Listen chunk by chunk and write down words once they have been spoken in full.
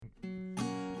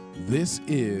This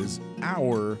is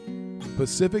our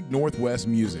Pacific Northwest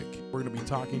Music. We're going to be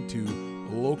talking to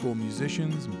local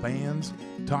musicians, bands,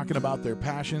 talking about their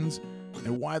passions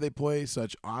and why they play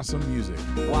such awesome music.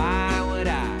 Why would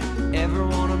I ever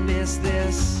want to miss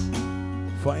this?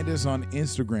 Find us on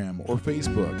Instagram or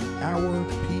Facebook, our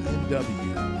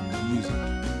PNW Music,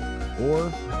 or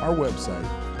our website,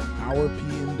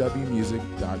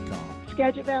 ourpnwmusic.com.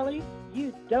 Skagit Valley,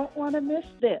 you don't want to miss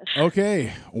this.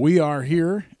 Okay, we are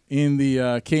here in the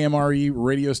KMRE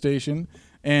radio station,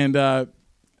 and I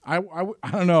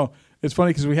don't know. It's funny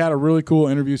because we had a really cool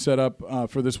interview set up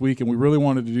for this week, and we really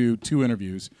wanted to do 2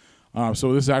 interviews.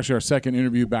 So this is actually our second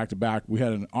interview back-to-back. We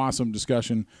had an awesome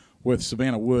discussion with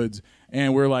Savannah Woods,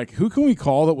 and we're like, who can we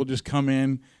call that will just come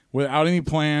in without any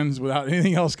plans, without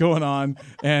anything else going on,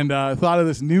 and thought of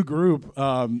this new group.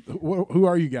 Who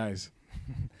are you guys?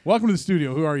 Welcome to the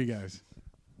studio. Who are you guys?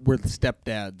 We're the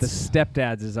Stepdads. The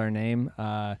Stepdads is our name.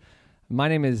 My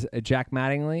name is Jack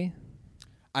Mattingly.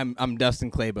 I'm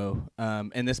Dustin Claybo,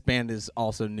 and this band is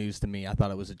also news to me. I thought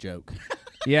it was a joke.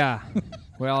 Yeah.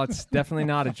 Well, it's definitely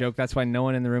not a joke. That's why no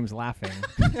one in the room is laughing.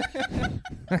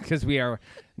 Because we are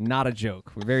not a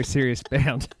joke. We're a very serious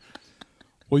band.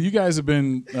 Well, you guys have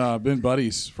been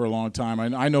buddies for a long time.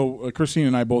 I know Christine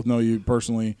and I both know you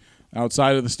personally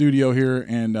outside of the studio here.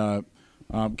 And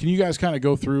can you guys kind of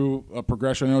go through a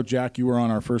progression? I know, Jack, you were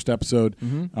on our first episode.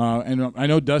 Mm-hmm. And I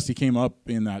know Dusty came up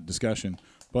in that discussion.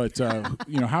 But,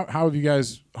 how have you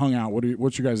guys hung out?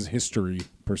 What's your guys' history,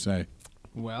 per se?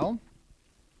 Well,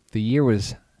 the year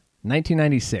was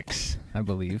 1996, I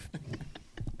believe.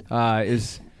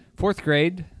 Is 4th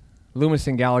grade, Loomis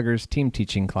and Gallagher's team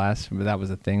teaching class. That was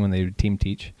a thing when they would team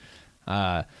teach.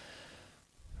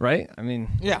 Right? I mean,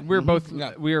 yeah. We were both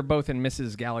in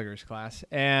Mrs. Gallagher's class.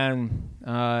 And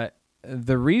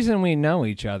the reason we know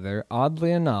each other,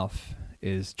 oddly enough,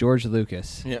 is George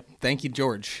Lucas. Yeah. Thank you,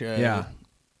 George.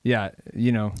 Yeah,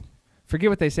 forget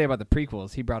what they say about the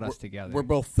prequels. He brought us together. We're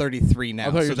both 33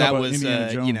 now, so that was,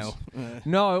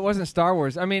 No, it wasn't Star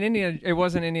Wars. I mean, it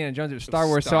wasn't Indiana Jones. It was Star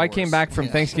Wars. So I came back from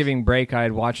Thanksgiving break. I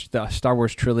had watched the Star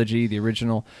Wars trilogy, the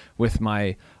original, with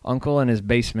my uncle in his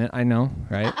basement. I know,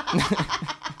 right?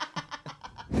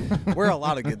 Where a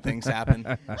lot of good things happen.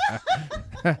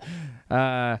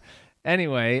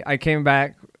 Anyway, I came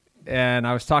back, and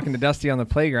I was talking to Dusty on the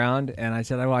playground, and I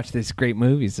said, I watched these great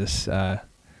movies this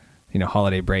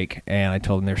holiday break, and I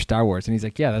told him they're Star Wars, and he's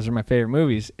like, yeah, those are my favorite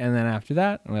movies. And then after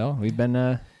that, well, we've been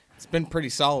it's been pretty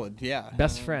solid, yeah,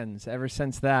 best friends ever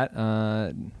since that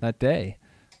day.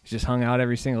 We just hung out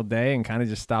every single day and kind of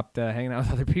just stopped hanging out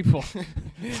with other people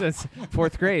since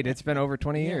 4th grade. It's been over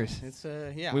 20 years. It's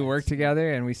we work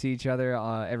together, and we see each other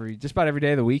just about every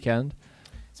day of the weekend.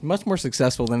 It's much more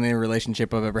successful than any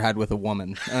relationship I've ever had with a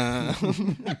woman.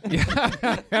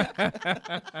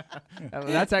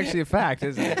 That's actually a fact,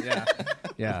 isn't it?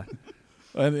 Yeah.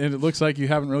 And it looks like you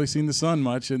haven't really seen the sun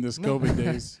much in this COVID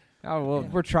days. Oh, well,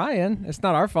 We're trying. It's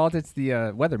not our fault. It's the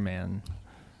weatherman.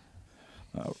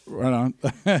 Right on.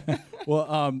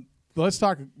 Well, let's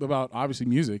talk about, obviously,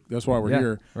 music. That's why we're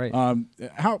here. Right.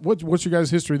 What's your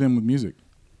guys' history then with music?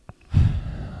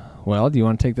 Well, do you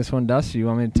want to take this one, Dust, or do you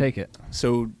want me to take it?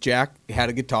 So Jack had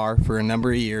a guitar for a number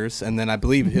of years, and then I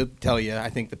believe he'll tell you, I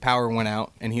think the power went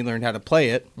out, and he learned how to play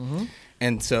it. Mm-hmm.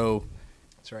 And so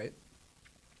That's right.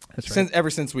 Ever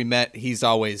since we met, he's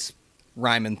always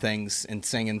rhyming things and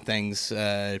singing things.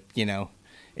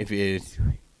 If he's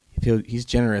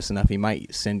generous enough, he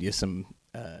might send you some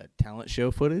talent show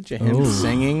footage of him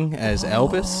singing as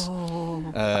Elvis.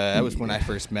 That was when I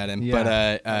first met him.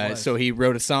 Yeah, but so he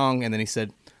wrote a song, and then he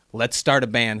said, let's start a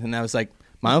band. And I was like,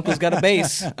 my uncle's got a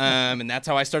bass, and that's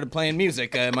how I started playing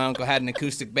music. My uncle had an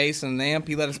acoustic bass and an amp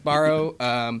he let us borrow.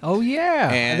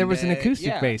 And there was an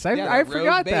acoustic bass. I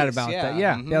forgot that about that.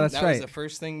 Yeah, mm-hmm. that's right. That was the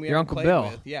first thing we Your ever Uncle played Bill.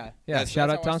 with. Yeah, shout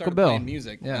out to Uncle Bill. Bill.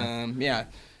 Music. Yeah.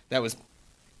 That was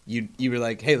you were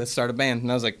like, hey, let's start a band,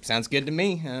 and I was like, sounds good to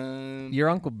me. Your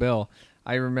Uncle Bill.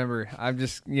 I remember, I'm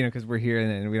just, because we're here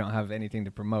and we don't have anything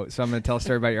to promote. So I'm going to tell a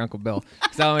story about your Uncle Bill,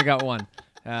 because I only got one.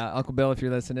 Uncle Bill, if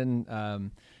you're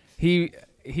listening,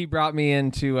 he brought me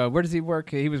into, where does he work?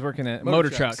 He was working at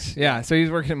Motor Trucks. Yeah, so he was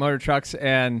working at Motor Trucks,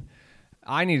 and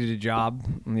I needed a job,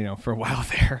 for a while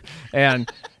there. And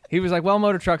he was like, well,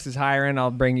 Motor Trucks is hiring.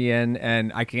 I'll bring you in,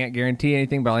 and I can't guarantee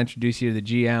anything, but I'll introduce you to the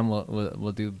GM.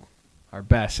 We'll do our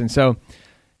best. And so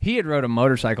he had rode a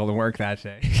motorcycle to work that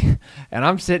day. And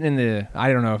I'm sitting in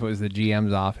I don't know if it was the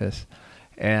GM's office,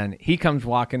 and he comes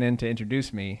walking in to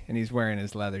introduce me, and he's wearing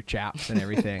his leather chaps and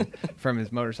everything from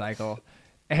his motorcycle.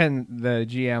 And the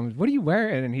GM, what are you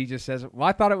wearing? And he just says, well,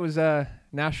 I thought it was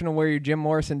National Wear Your Jim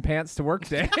Morrison Pants to Work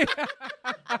Day.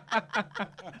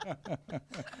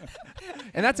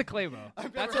 And that's a Claybo.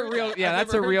 That's a real, yeah,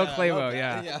 that's a real Claybo.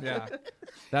 Yeah.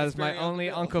 That is my only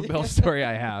Uncle Bill story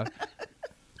I have.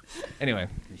 Anyway.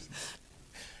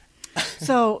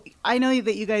 So I know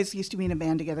that you guys used to be in a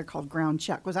band together called Ground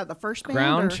Chuck. Was that the first band?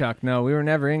 Ground or? Chuck. No, we were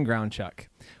never in Ground Chuck.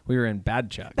 We were in Bad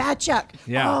Chuck. Bad Chuck.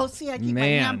 Yeah. Oh, see, I keep my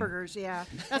Man. hamburgers. Yeah.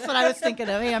 That's what I was thinking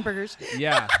of, hamburgers.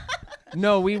 Yeah.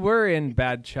 No, we were in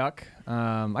Bad Chuck.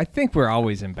 I think we're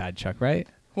always in Bad Chuck, right?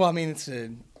 Well, I mean, it's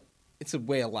a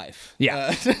way of life.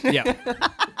 Yeah. Yeah.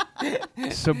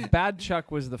 So Bad Chuck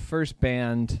was the first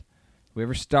band we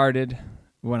ever started.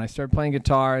 When I started playing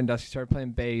guitar and Dusty started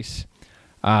playing bass.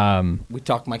 We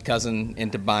talked my cousin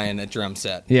into buying a drum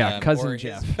set. Yeah, cousin or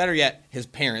Jeff. Better yet, his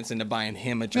parents into buying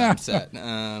him a drum set.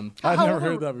 I've How never old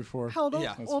heard were- that before. How old,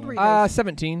 Yeah. old were you guys?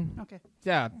 17. Okay.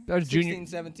 Yeah, I was 16, junior,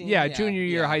 17? Yeah, Yeah, junior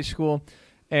year yeah. of high school,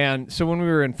 and so when we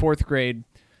were in 4th grade,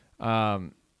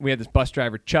 we had this bus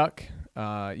driver Chuck.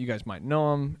 You guys might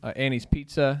know him. Annie's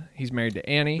Pizza. He's married to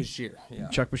Annie. Bashir, yeah.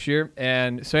 Chuck Bashir.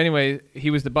 And so anyway, he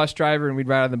was the bus driver, and we'd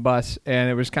ride on the bus, and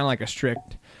it was kind of like a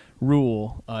strict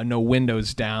rule: no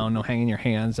windows down, no hanging your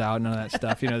hands out, none of that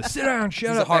stuff. You know, sit down, shut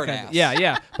He's up. a hard that kind of- ass.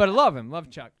 Yeah. But I love him, love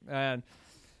Chuck. And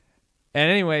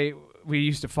anyway, we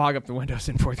used to fog up the windows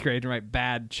in 4th grade and write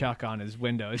 "Bad Chuck" on his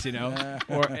windows, you know,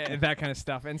 or that kind of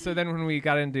stuff. And so then when we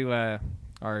got into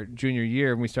our junior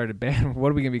year and we started a band,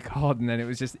 what are we gonna be called? And then it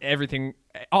was just everything.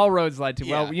 All roads led to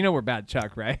Yeah. well, you know, we're Bad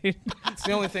Chuck, right? It's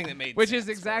the only thing that made Which sense is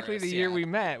exactly for the us, year yeah. we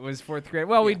met was 4th grade.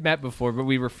 Well, we'd met before, but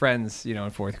we were friends, you know,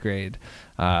 in 4th grade.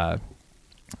 I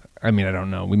mean, I don't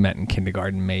know. We met in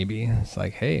kindergarten, maybe. It's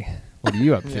like, hey, what are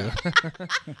you up to?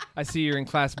 I see you're in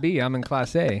Class B. I'm in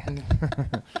Class A.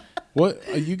 What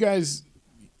you guys?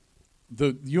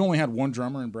 You only had one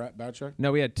drummer in Bad Chuck?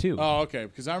 No, we had 2. Oh, okay.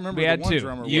 Because I remember we had the one 2.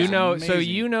 drummer. You was know, so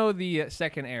amazing. you know the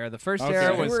second era. The first Okay.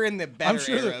 era We was. were in the better I'm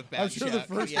sure era the- of Bad I'm sure the Chuck.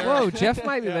 first yeah. era- Whoa, Jeff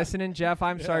might be listening. Jeff,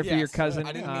 I'm sorry for your Yes, cousin.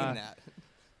 I didn't mean that.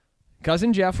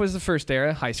 Cousin Jeff was the first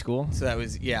era, high school. So that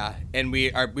was and we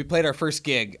played our first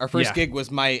gig. Our first Yeah. gig was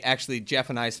Jeff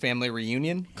and I's family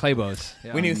reunion. Claybos.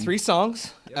 Yeah. We knew 3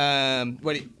 songs.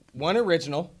 One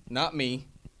original, Not Me.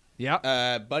 Yep.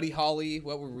 Buddy Holly.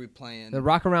 What were we playing? The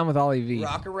Rock Around with Ollie V.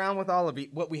 Rock Around with All of You.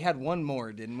 What we had one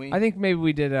more, didn't we? I think maybe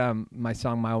we did my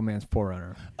song "My Old Man's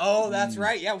Forerunner." Oh, that's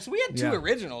right. Yeah. So we had 2 Yeah.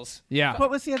 originals. Yeah.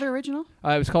 What was the other original?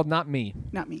 It was called "Not Me."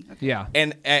 Not me. Okay. Yeah.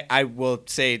 And I will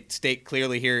state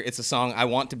clearly here, it's a song I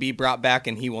want to be brought back,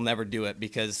 and he will never do it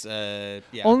because,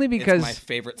 Only because it's my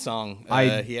favorite song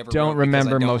I he ever don't wrote because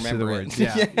I remember don't most of the remember words.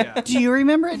 it. Yeah. Do you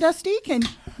remember it, Dusty?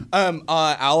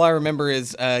 All I remember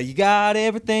is you got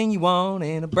everything you want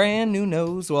and a brand new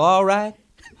nose. Well, all right,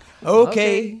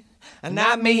 okay.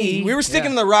 Not me. We were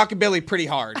sticking Yeah. to the rockabilly pretty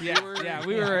hard. We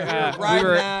were riding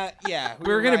that. Yeah,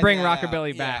 we were gonna riding bring that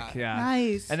rockabilly out. back. Yeah.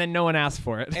 Nice. And then no one asked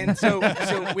for it. And so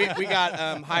we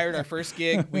got hired our first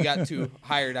gig. We got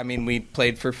hired. I mean, we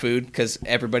played for food because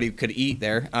everybody could eat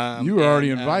there. You were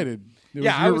already and, invited. It was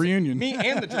Yeah, your I was, reunion. Me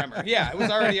and the drummer. Yeah, it was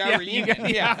already our reunion.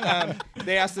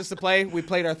 They asked us to play. We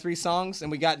played our 3 songs, and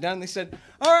we got done. They said,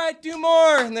 "All right, do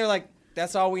more." And they're like,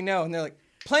 "That's all we know." And they're like,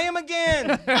 "Play them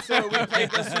again." So we played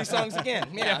those 3 songs again.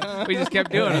 Yeah. We just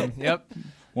kept doing them. Yep.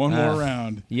 One more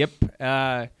round. Yep.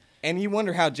 And you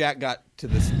wonder how Jack got to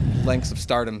the lengths of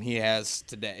stardom he has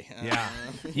today. Yeah.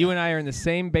 You and I are in the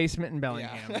same basement in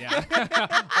Bellingham.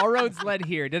 Yeah. All roads led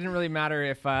here. It didn't really matter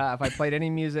if I played any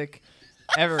music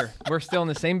ever. We're still in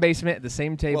the same basement at the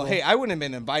same table. Well, hey, I wouldn't have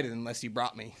been invited unless you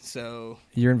brought me. So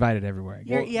You're invited everywhere. I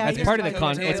guess. Yeah, That's you're part of the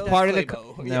invited. It's part of the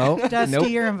Playbo. no. Dusty, Nope.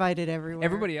 you're invited everywhere.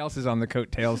 Everybody else is on the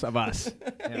coattails of us.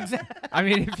 Yeah. I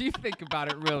mean, if you think about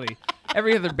it, really,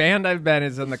 every other band I've been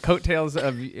is on the coattails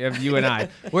of you and I.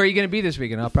 Where are you going to be this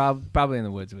weekend? I'll probably in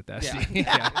the woods with Dusty.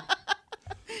 Yeah.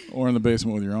 Or in the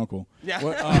basement with your uncle. Yeah.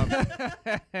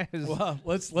 Well,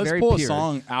 let's Very pull pure. a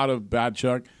song out of Bad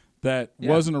Chuck that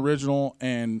wasn't original,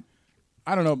 and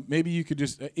I don't know. Maybe you could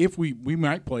just if we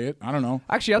might play it. I don't know.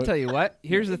 Actually, I'll But- tell you what.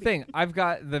 Here's the thing. I've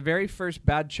got the very first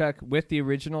Bad Chuck with the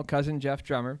original Cousin Jeff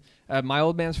drummer. My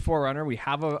Old Man's Forerunner. We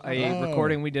have a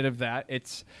recording we did of that.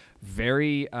 It's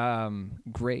very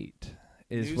great.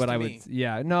 Is News what to I would. me.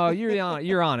 Yeah. No,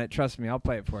 you're on it. Trust me. I'll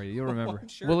play it for you. You'll remember.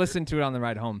 Sure. We'll listen to it on the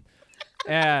ride home.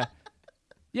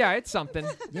 Yeah, it's something.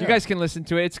 You guys can listen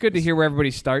to it. It's good to hear where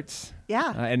everybody starts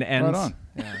Yeah. and ends. Right on.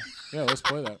 Yeah. Yeah, let's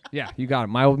play that. Yeah, you got it.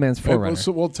 My Old Man's Forerunner.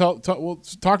 So we'll we'll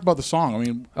talk about the song. I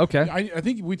mean, Okay. I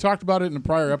think we talked about it in a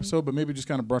prior episode, but maybe just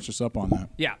kind of brush us up on that.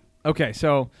 Yeah. Okay.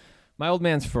 So, My Old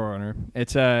Man's Forerunner.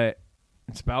 It's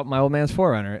about My Old Man's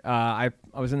Forerunner. I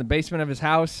was in the basement of his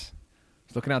house,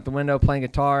 was looking out the window, playing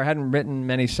guitar. Hadn't written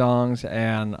many songs,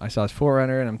 and I saw his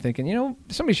 4Runner, and I'm thinking,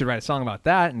 somebody should write a song about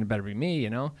that, and it better be me,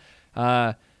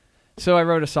 So I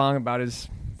wrote a song about his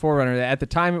 4Runner. At the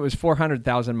time, it was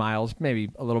 400,000 miles, maybe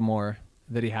a little more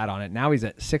that he had on it. Now he's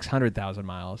at 600,000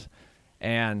 miles,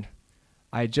 and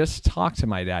I just talked to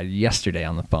my dad yesterday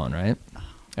on the phone, right?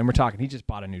 And we're talking. He just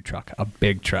bought a new truck, a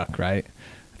big truck, right?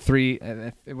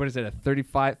 What is it? A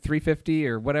 350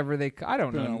 or whatever I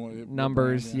don't know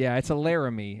numbers. Yeah, it's a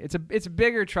Laramie. It's a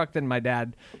bigger truck than my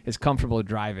dad is comfortable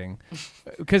driving,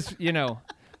 because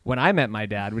when I met my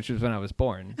dad, which was when I was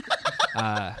born,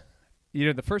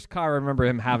 the first car I remember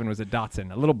him having was a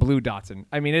Datsun, a little blue Datsun.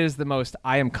 I mean, it is the most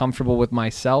I am comfortable with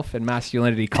myself and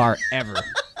masculinity car ever.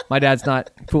 My dad's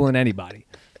not fooling anybody.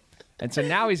 And so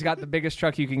now he's got the biggest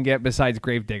truck you can get besides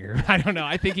Gravedigger. I don't know.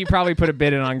 I think he probably put a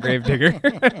bid in on Gravedigger.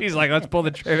 He's like, let's pull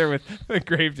the trailer with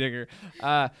Gravedigger.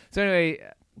 So anyway,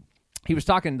 he was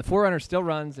talking. The 4Runner still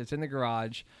runs. It's in the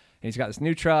garage. And he's got this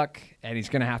new truck, and he's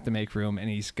going to have to make room, and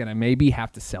he's going to maybe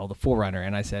have to sell the 4Runner.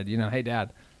 And I said, hey,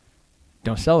 Dad,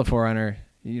 don't sell the 4Runner.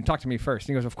 You talk to me first.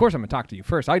 And he goes, of course I'm going to talk to you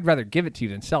first. I'd rather give it to you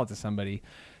than sell it to somebody.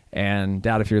 And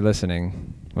Dad, if you're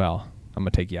listening, well, I'm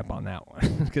going to take you up on that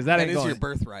one. Because that is your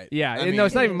birthright. Yeah. No,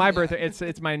 it's not even my birthright.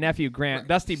 It's my nephew, Grant.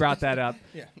 Dusty brought that up.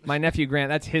 Yeah. My nephew, Grant,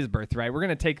 that's his birthright. We're going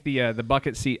to take the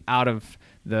bucket seat out of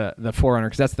the 4Runner,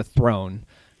 because that's the throne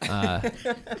to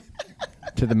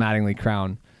the Mattingly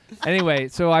crown. Anyway,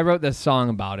 so I wrote this song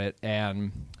about it,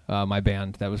 and my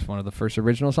band, that was one of the first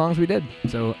original songs we did.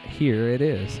 So here it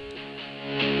is.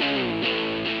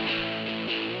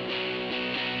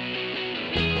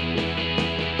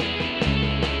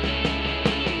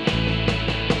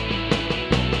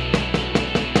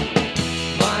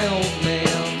 My old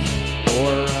man,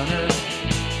 4Runner,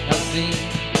 has seen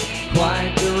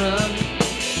quite the run.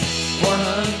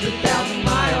 400,000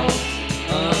 miles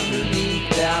underneath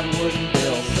that wooden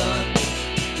bill, son.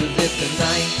 'Cause it's a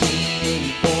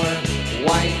 1984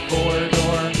 white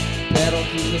 4-door, pedal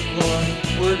to the floor.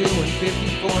 We're doing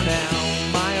 54 now.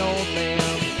 My old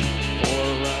man's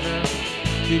 4Runner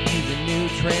could use a new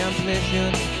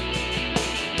transmission.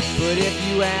 But if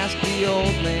you ask the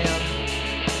old man,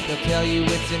 they'll tell you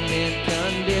it's in mint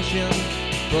condition.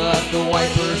 But the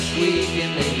wipers squeak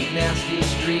and they need nasty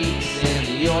streaks, and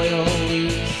the oil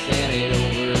leaks and it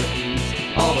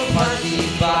overheats. All the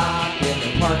parties back in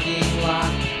the parking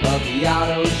lot of the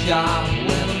auto shop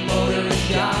when the motor is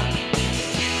shot.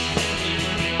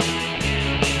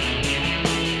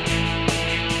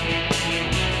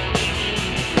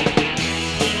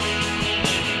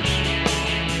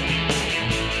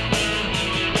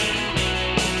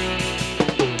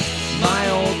 My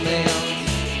old man's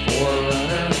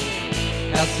 4Runner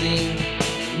has seen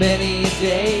many a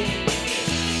day,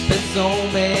 spent so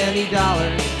many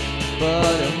dollars,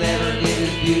 but he'll never give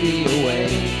his beauty away.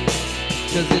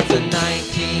 'Cause it's a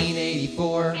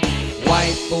 1984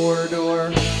 white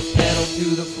 4-door, pedal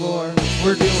to the floor.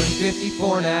 We're doing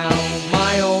 54 now.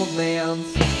 My old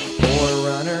man's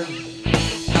 4Runner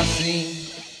has seen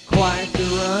quite the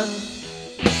run.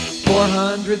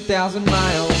 400,000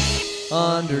 miles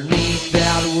underneath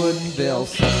that wooden bill,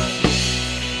 son.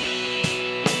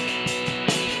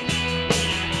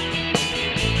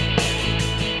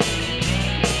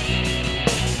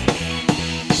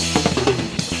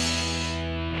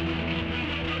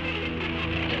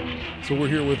 So we're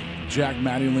here with Jack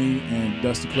Mattingly and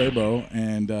Dusty Claybo,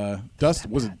 and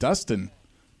was it Dustin?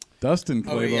 Dustin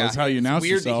Claybo is how you announce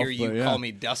yourself. Weird to hear you call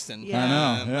me Dustin. Yeah.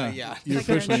 I know. Yeah. You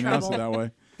officially announced it that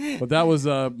way. But that was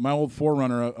my old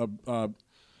 4Runner.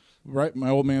 Right, my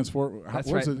old man's That's what's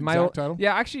right. the exact title?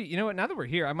 Yeah, actually, you know what? Now that we're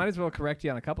here, I might as well correct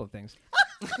you on a couple of things.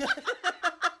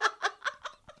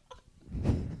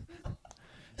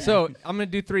 So I'm going to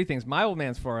do three things. My old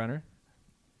man's 4Runner,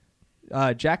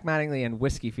 Jack Mattingly, and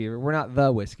Whiskey Fever. We're not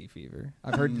the Whiskey Fever.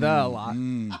 I've heard the a lot.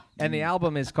 And the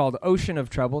album is called Ocean of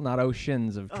Trouble, not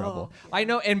Oceans of Trouble. I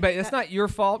know, but it's not your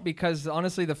fault, because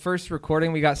honestly, the first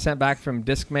recording we got sent back from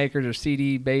disc makers or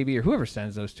CD Baby or whoever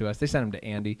sends those to us, they sent them to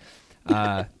Andy.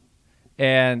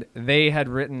 And they had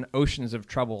written Oceans of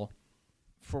Trouble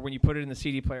for when you put it in the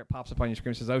CD player, it pops up on your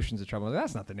screen and says Oceans of Trouble.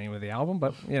 That's not the name of the album,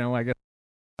 but, I guess.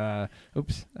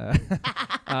 Oops.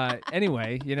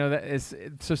 Anyway, that is,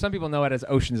 so some people know it as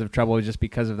Oceans of Trouble just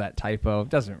because of that typo. It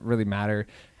doesn't really matter.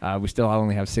 We still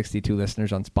only have 62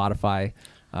 listeners on Spotify.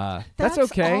 That's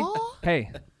okay. All?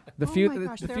 Hey, the Oh few, my the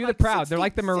gosh, few, they're the like proud. 60, They're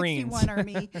like the Marines. 61 are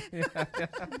me.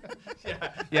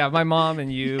 Yeah, my mom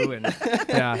and you, and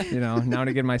now and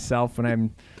again myself when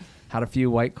I'm had a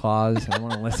few White Claws and I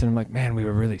want to listen. I'm like, man, we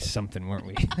were really something, weren't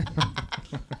we?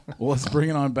 Well, let's bring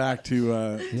it on back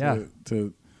to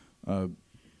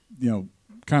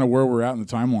kind of where we're at in the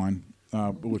timeline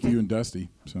with you and Dusty.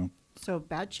 So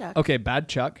Bad Chuck. Okay, Bad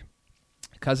Chuck,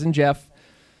 cousin Jeff.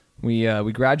 We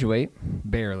graduate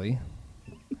barely,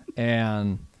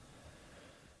 and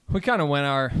we kind of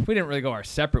we didn't really go our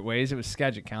separate ways. It was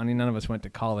Skagit County. None of us went to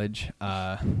college,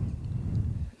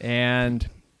 and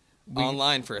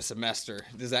online for a semester.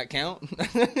 Does that count?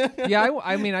 yeah,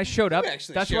 I mean, I showed up. You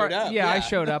actually That's showed where, up, yeah, I yeah.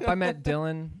 showed up. I met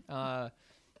Dylan.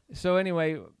 So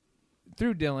anyway,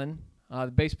 through Dylan, the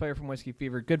bass player from Whiskey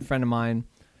Fever, good friend of mine,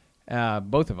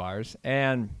 both of ours,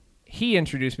 and he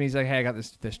introduced me. He's like, "Hey, I got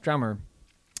this drummer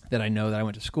that I know that I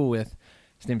went to school with.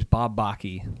 His name's Bob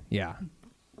Bakke." Yeah,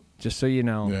 just so you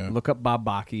know, look up Bob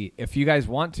Bakke. If you guys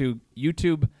want to,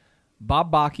 YouTube Bob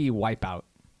Bakke Wipeout.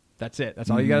 That's it. That's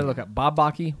all you got to look up. Bob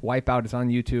Bakke Wipeout is on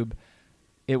YouTube.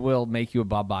 It will make you a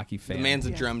Bob Bakke fan. The man's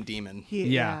a drum demon.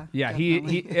 Yeah. He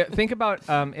definitely. think about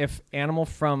if Animal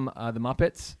from the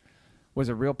Muppets was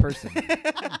a real person.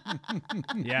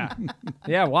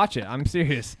 Yeah, watch it. I'm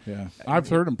serious. Yeah, I've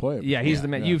heard him play it. Yeah, he's the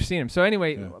man. Yeah. You've seen him. So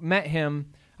anyway, met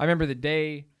him. I remember the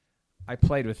day I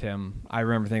played with him. I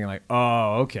remember thinking like,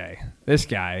 oh, okay, this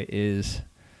guy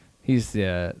he's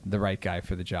the right guy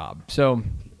for the job. So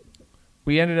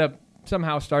we ended up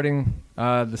somehow starting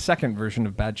the second version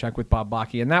of Bad Chuck with Bob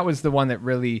Bakke, and that was the one that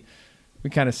really we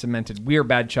kind of cemented. We're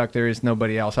Bad Chuck. There is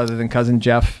nobody else other than cousin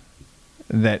Jeff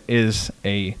that is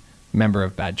a member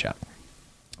of Bad Chuck.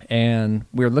 And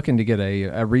we're looking to get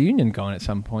a reunion going at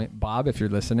some point. Bob, if you're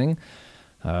listening,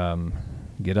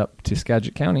 get up to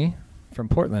Skagit County from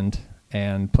Portland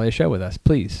and play a show with us,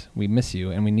 please. We miss you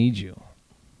and we need you.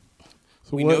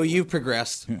 So We know you've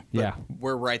progressed. But Yeah.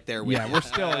 we're right there with Yeah, you. we're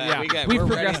still. Yeah, we're we've ready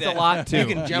progressed to- a lot too. You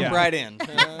can jump Yeah. right in.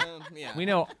 Yeah. We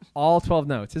know all 12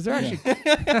 notes. Is there actually?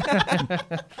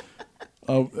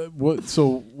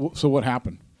 So what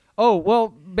happened? Oh well,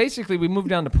 basically we moved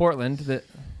down to Portland.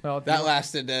 That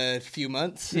lasted a few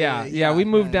months. Yeah. We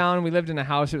moved down. We lived in a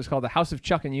house. It was called the House of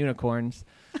Chuck and Unicorns,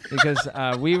 because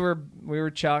we were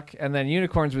Chuck, and then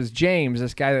Unicorns was James,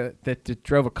 this guy that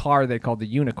drove a car they called the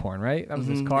Unicorn, right? That was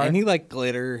his car. And he liked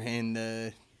glitter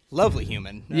and lovely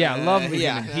human. Yeah, lovely.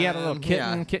 Yeah. Human. He had a little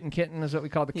kitten. Yeah. Kitten is what we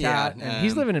call the Yeah, cat. And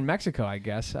he's living in Mexico, I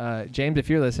guess. James, if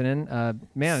you're listening,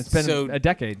 man, it's been So, a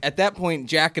decade. At that point,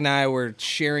 Jack and I were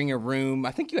sharing a room.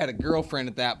 I think you had a girlfriend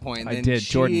at that point. I Then did,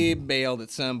 she Jordan. bailed at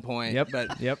some point. Yep,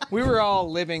 But yep. we were all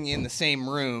living in the same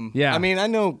room. Yeah. I mean, I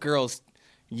know girls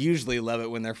usually love it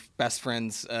when their best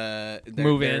friends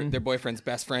Move in. Their boyfriend's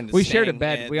best friend is We shared a staying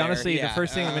bed. We there. honestly, Yeah. the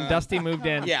first thing when Dusty moved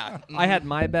in, Yeah. I had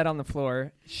my bed on the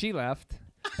floor. She left,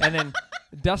 and then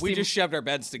Dusty. We just shoved our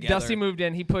beds together. Dusty moved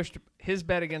in. He pushed his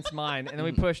bed against mine, and then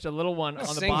we pushed a little one on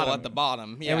the single bottom. at the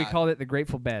bottom. Yeah. And we called it the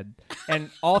Grateful Bed. And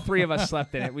all three of us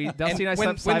slept in it. Dusty and I slept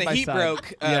when side the by heat side.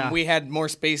 broke, Yeah. we had more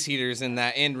space heaters in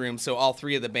that end room, so all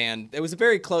three of the band. It was a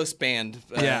very close band.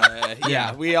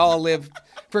 Yeah. We all lived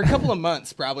for a couple of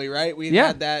months, probably, right? We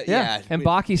had that. Yeah. And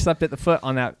Bakke slept at the foot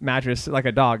on that mattress like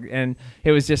a dog, and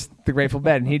it was just the Grateful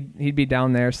Bed. And he'd be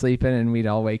down there sleeping, and we'd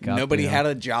all wake up. Nobody you know. had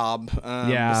a job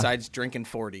besides drinking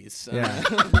 40s. Yeah.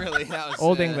 Really, that was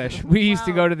Old English. We used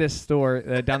to go to this store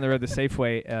down the road, the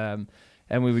Safeway,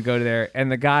 and we would go to there.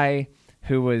 And the guy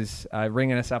who was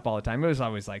ringing us up all the time, it was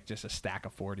always like just a stack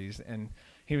of 40s. And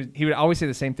he would always say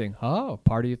the same thing. Oh,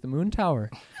 party at the Moon Tower.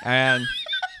 And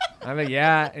I'm like,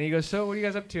 yeah. And he goes, so what are you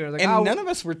guys up to? I was like, And oh, none of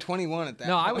us were 21 at that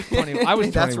no, point. I was 20. I was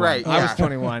 21. That's right, I was yeah.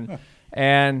 21.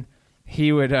 And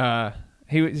he would, so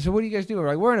what do you guys do? We're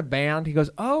like, we're in a band. He goes,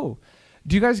 oh,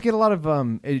 do you guys get a lot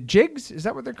of jigs? Is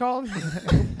that what they're called?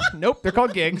 Nope, they're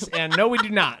called gigs. And no, we do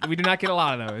not. We do not get a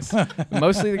lot of those.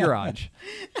 Mostly the garage.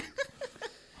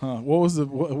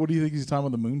 What do you think he's talking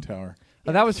about the Moon Tower?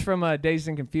 That was from Dazed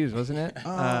and Confused, wasn't it?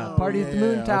 Party at the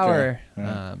Moon yeah, Tower. okay.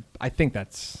 Yeah. I think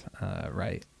that's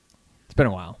right. It's been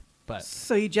a while, but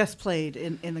So you just played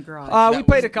in the garage. we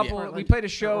played was- a couple. Portland, We played a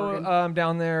show Oregon.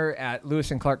 down there at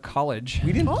Lewis and Clark College.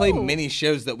 We didn't play Oh. many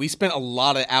shows, though. We spent a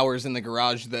lot of hours in the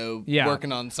garage, though, Yeah,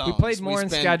 working on songs. We played more in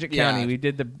spent- Skagit yeah. County. We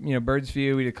did the Birds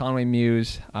View. We did Conway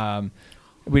Muse.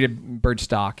 We did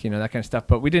Birdstock. That kind of stuff.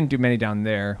 But we didn't do many down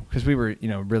there because we were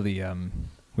really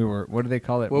we were, what do they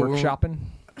call it? Well, Workshopping.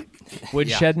 Yeah.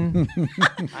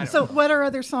 Woodshedding. So what are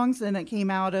other songs then that came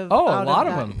out of? Oh, out a lot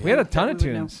of that them. We had a ton of that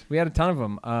we would know? tunes. We had a ton of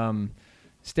them.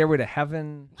 Stairway to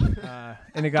Heaven.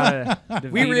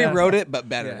 Inagata. We rewrote it, but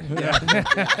better. I mean,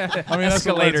 that's what Led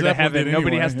Escalator to Zeppelin Heaven. did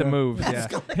Nobody anyway, has to yeah. move. Yeah.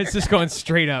 It's just going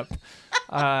straight up.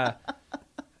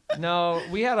 No,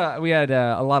 we had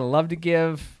a lot of love to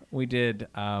give. We did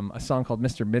a song called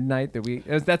Mr. Midnight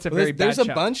that that's a very bad There's a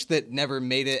show. bunch that never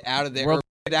made it out of there. World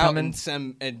it out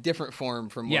in a different form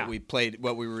from what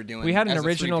we were doing. We had an as a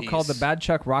original called the three-piece. Bad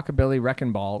Chuck Rockabilly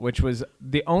Wrecking Ball, which was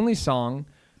the only song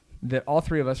that all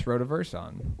three of us wrote a verse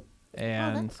on.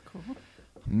 And Oh, that's cool.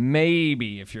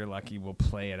 maybe, if you're lucky, we'll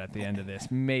play it at the end of this.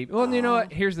 Maybe. Well, you know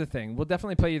what? Here's the thing. We'll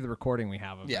definitely play you the recording we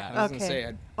have of Yeah, that. I was gonna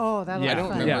say. Oh, that'll Yeah. be I don't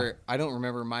fun. remember. I don't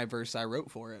remember my verse I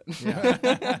wrote for it.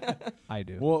 I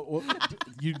do. Well,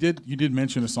 you did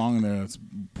mention a song in there that's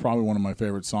probably one of my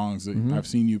favorite songs that I've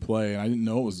seen you play, and I didn't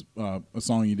know it was a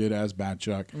song you did as Bad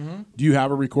Chuck. Do you have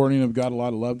a recording of "Got a Lot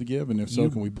of Love to Give"? And if so,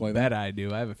 can we play that? Bet I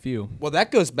do. I have a few. Well,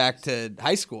 that goes back to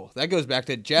high school. That goes back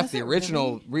to Jeff, Does the it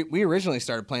original. We originally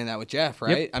started playing that with Jeff,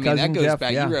 right? I mean, Cousin that goes Jeff,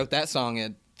 back. yeah. You wrote that song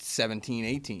at 17,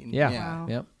 18. Yeah. Wow.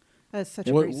 Yep. That's such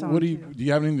a What, great song. what do you too. do?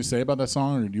 You have anything to say about that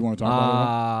song, or do you want to talk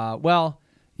about it? Well,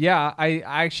 yeah. I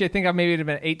actually think I maybe have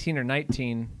been 18 or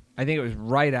 19. I think it was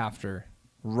right after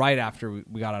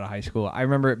we got out of high school. I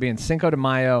remember it being Cinco de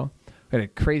Mayo. We had a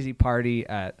crazy party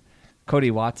at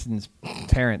Cody Watson's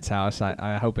parents' house.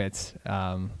 I hope it's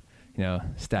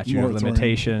statute of Moratorium.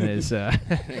 limitation is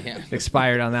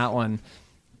expired on that one.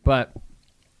 But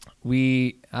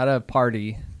we had a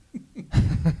party,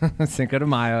 Cinco de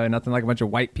Mayo, and nothing like a bunch of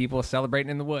white people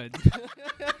celebrating in the woods.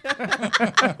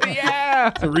 Yeah.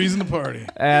 The reason to party.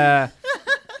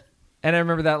 And I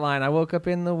remember that line, I woke up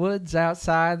in the woods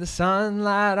outside, the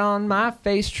sunlight on my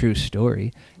face, true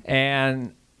story.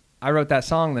 And I wrote that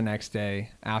song the next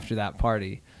day after that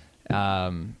party.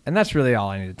 And that's really all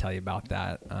I need to tell you about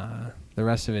that. The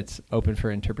rest of it's open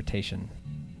for interpretation.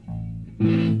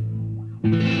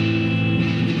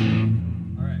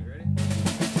 All right, ready?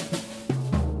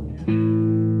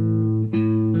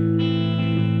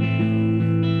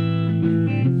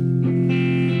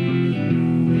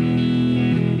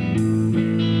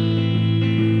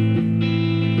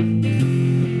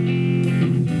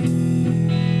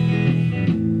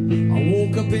 I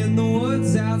woke up in the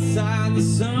woods outside, the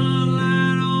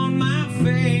sunlight on my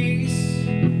face.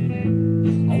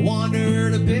 I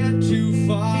wandered a bit too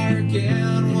far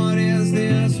again. What is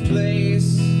this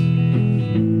place?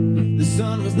 The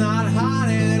sun was not hot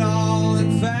at all,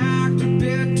 in fact, a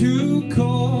bit too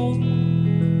cold.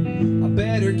 I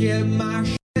better get my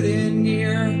shit in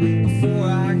gear before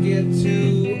I get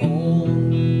too old.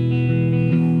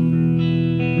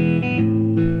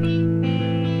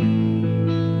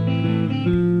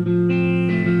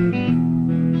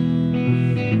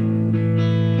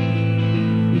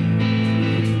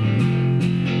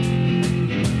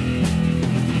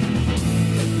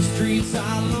 The streets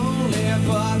are lonely,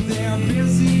 but they're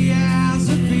busy as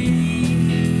a bee.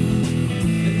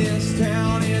 And this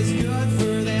town is good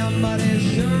for them, but it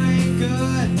sure ain't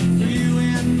good for you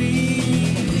and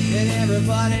me. And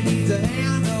everybody needs a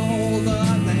hand to hold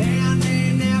up, the hand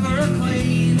they never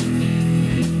clean.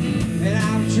 And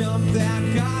I've jumped that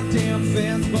goddamn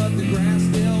fence, but the grass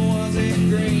still wasn't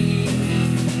green.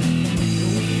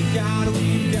 And we've got a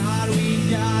lot of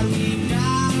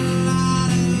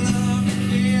love to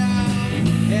give.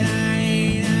 And I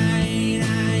ain't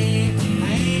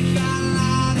got a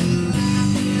lot of life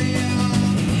to live.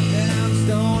 And I'm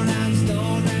stoned.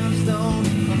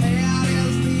 My head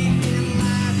is leaking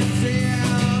like a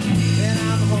tip. And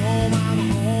I'm home.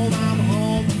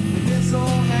 And this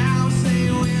old house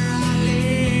ain't where I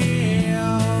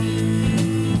live.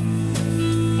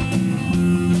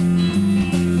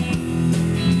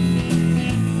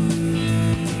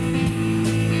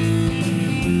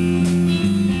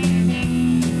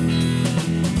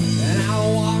 And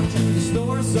I walk to the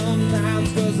store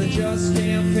sometimes cause I just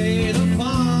can't pay the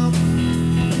pump.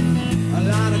 A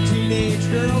lot of teenage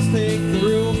girls take the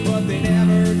roof but they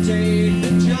never take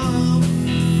the jump.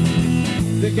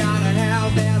 They gotta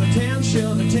have that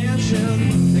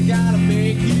attention. They gotta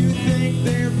make you think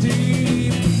they're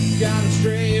deep. Gotta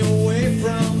stray away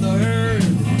from the herd,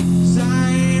 'cause I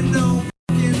ain't no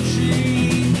fucking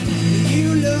sheep.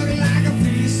 You look like a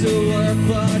piece of work,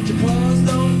 but your clothes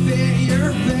don't fit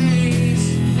your face.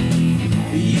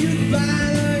 You'd buy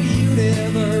the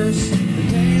universe and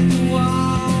paint the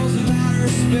walls of outer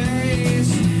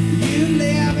space. You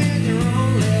live in your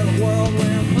own little world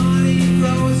where money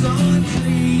grows on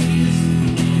trees.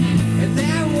 And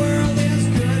that world is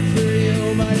good for you,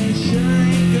 but it sure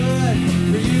ain't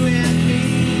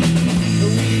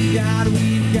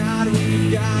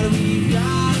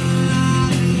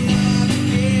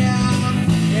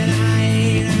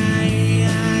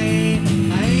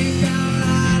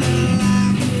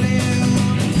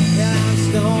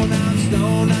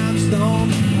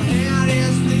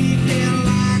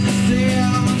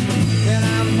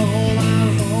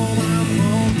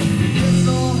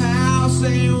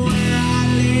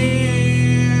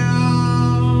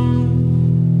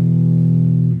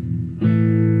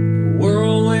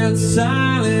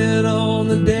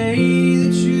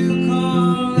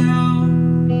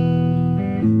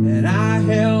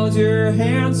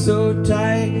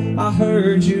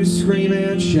to scream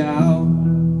and shout.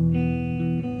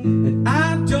 And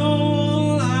I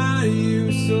don't lie to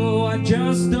you, so I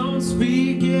just don't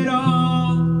speak at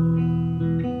all.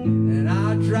 And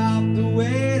I dropped the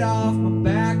weight off my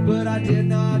back, but I did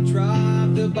not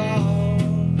drive the ball.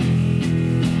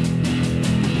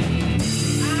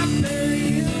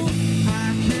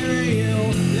 I carry you,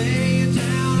 lay you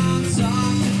down on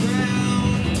soft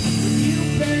ground. You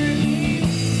bury me,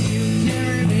 you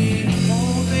carry me,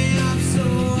 hold me up so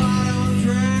I don't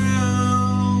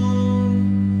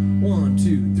drown. 1,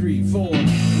 2, 3, 4.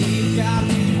 We've got a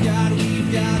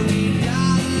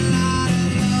lot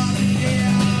of love to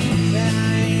give.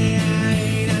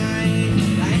 And I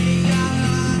ain't got a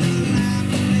lot of life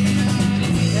to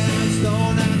live. And I'm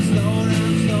stoned.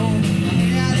 My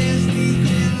head is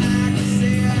leaking like a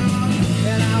sieve.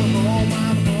 And I'm home.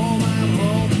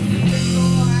 This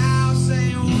old house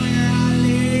ain't where I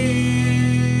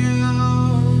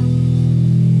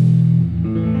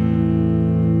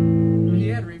live. He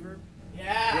had reverb.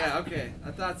 Yeah, okay.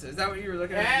 I thought so. Is that what you were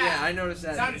looking at? Yeah, I noticed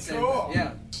that. Sounded cool.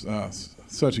 Yeah.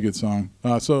 Such a good song.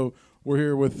 So we're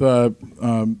here with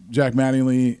Jack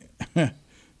Mattingly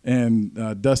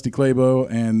and Dusty Claybo,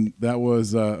 and that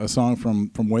was a song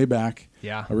from way back.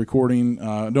 Yeah. A recording.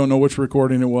 Don't know which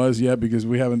recording it was yet because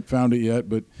we haven't found it yet,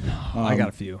 but I got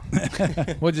a few.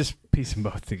 We'll just piece them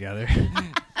both together.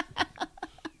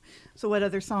 So what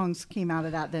other songs came out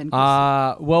of that then?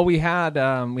 Well, we had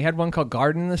one called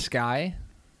 "Garden in the Sky."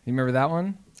 You remember that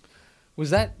one?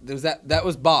 That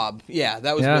was Bob. Yeah,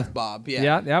 that was with Bob.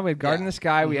 Yeah. Yeah. We had "Garden in the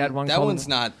Sky." We had one. That called, one's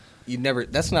not.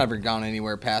 That's never gone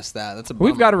anywhere past that. That's a.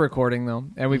 We've bummer. got a recording though,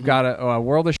 and we've got a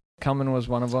 "World of Coming" was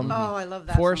one of them. Oh, I love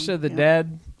that Forest song. of the Yeah.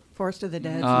 Dead. Forest of the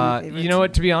Dead. My favorite. You know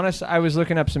what? To be honest, I was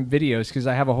looking up some videos because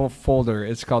I have a whole folder.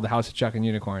 It's called "The House of Chuck and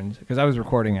Unicorns" because I was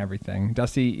recording everything.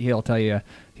 Dusty, he'll tell you,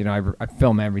 I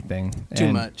film everything.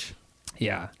 Too much.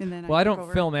 Yeah. And then Well, I took don't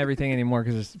over. film everything anymore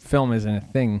because film isn't a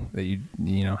thing that you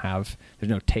have. There's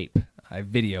no tape. I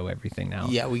video everything now.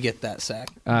 Yeah, we get that sack.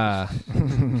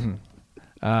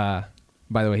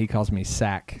 By the way, he calls me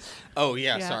Sack. Oh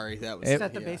yeah, Yeah. sorry, that was. Is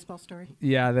that the yeah. baseball story?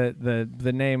 Yeah,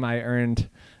 the name I earned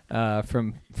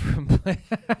from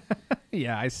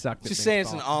yeah, I sucked. Just at say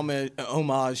it's an baseball.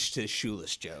 homage to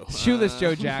Shoeless Joe. Shoeless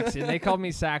Joe Jackson. They called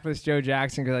me Sackless Joe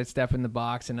Jackson because I'd step in the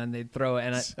box and then they'd throw it.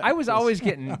 And I was always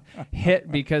getting hit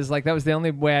because that was the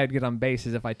only way I'd get on base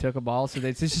is if I took a ball. So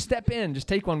they'd say, just step in, just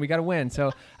take one. We got to win.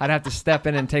 So I'd have to step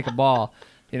in and take a ball,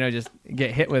 just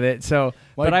get hit with it. So,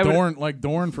 but I would, like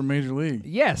Dorn from Major League.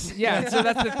 yes, yeah. So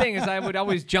that's the thing is I would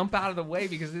always jump out of the way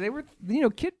because they were,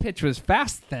 kid pitch was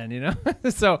fast then,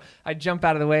 So I'd jump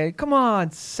out of the way. Come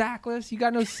on, Sackless, you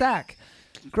got no sack.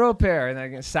 Grow a pair. And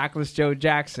then Sackless Joe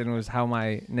Jackson was how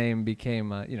my name became,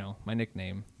 my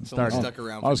nickname. It's only Started. stuck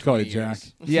around. I'll just for call you 20 years.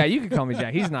 Jack. Yeah, you could call me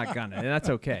Jack. He's not gonna, and that's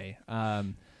okay.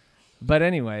 But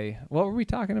anyway, what were we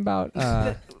talking about?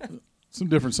 Some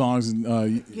different songs.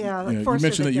 And, Yeah, like you Forest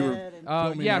mentioned of that the you were. Dead and-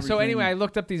 filming Yeah. So everything. anyway, I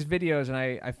looked up these videos and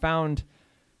I found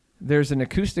there's an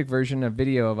acoustic version of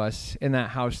video of us in that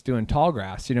house doing Tall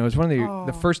Grass. It was one of the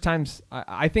Oh. first times.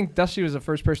 I think Dusty was the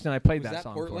first person I played Was that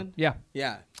song Portland? for. Yeah,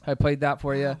 Yeah. I played that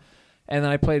for you, and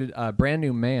then I played "Brand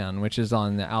New Man," which is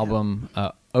on the album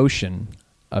 "Ocean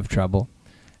of Trouble,"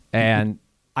 and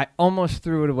I almost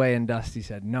threw it away, and Dusty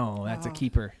said, "No, that's a Oh.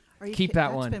 keeper. Are you Keep kidding? that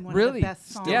That's one." been one of Really? the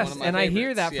best songs. Still Yes, one of my and I hear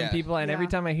favorites, that from yeah. people, and every Yeah.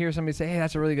 time I hear somebody say, "Hey,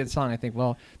 that's a really good song," I think,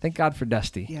 well, thank God for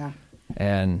Dusty. Yeah.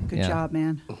 And Good yeah. job,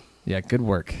 man. Yeah, good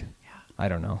work. I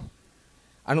don't know.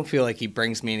 I don't feel like he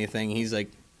brings me anything. He's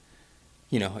like,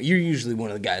 you're usually one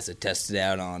of the guys that tests it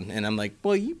out on, and I'm like,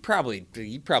 well, you probably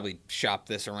shop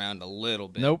this around a little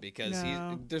bit. Nope. Because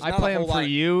No. there's I not play a whole them for lot.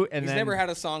 you, and He's then never had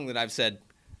a song that I've said,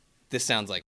 this sounds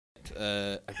like.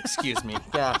 Excuse me.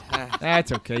 God.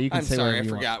 That's okay. You can I'm say sorry. I whatever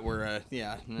you forgot we're.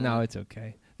 Yeah. want. No, it's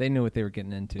okay. They knew what they were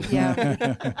getting into.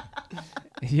 Yeah.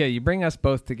 Yeah, you bring us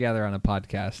both together on a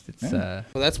podcast. It's Well,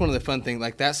 that's one of the fun things.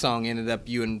 Like that song ended up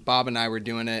you and Bob and I were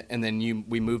doing it, and then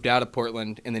we moved out of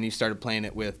Portland, and then you started playing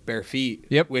it with Bare Feet.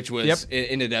 Yep. Which was Yep. it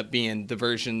ended up being the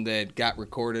version that got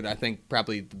recorded. I think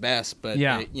probably the best. But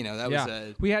yeah, that yeah.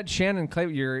 was We had Shannon Clay,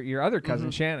 your other cousin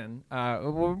Shannon.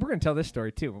 Well, we're gonna tell this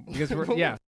story too because we're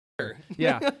yeah.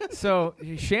 So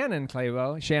Shannon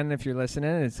Claybo, Shannon, if you're listening,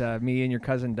 it's me and your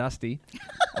cousin Dusty.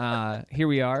 Here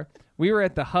we are. We were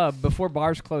at the Hub before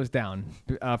bars closed down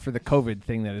for the COVID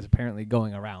thing that is apparently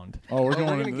going around. Oh, we're gonna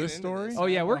going get into this into story? this. Oh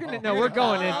yeah, we're going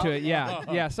into it. Yeah,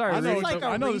 yeah. Sorry, I know, Reed. like a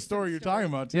I know the recent story you're talking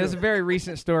about, too. Yeah, it's a very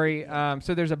recent story.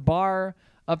 So there's a bar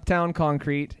uptown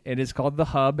Concrete. It is called the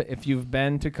Hub. If you've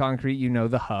been to Concrete, you know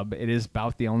the Hub. It is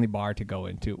about the only bar to go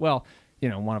into. Well,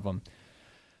 one of them.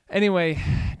 Anyway,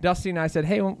 Dusty and I said,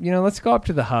 hey, well, let's go up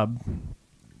to the hub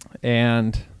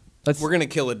and we're gonna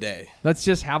kill a day. Let's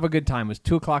just have a good time. It was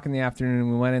 2:00 in the afternoon.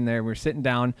 And we went in there. We were sitting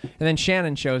down, and then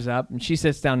Shannon shows up, and she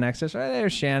sits down next to us. Right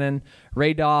there's Shannon,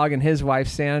 Ray Dog, and his wife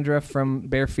Sandra from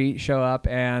Bare Feet show up,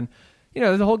 and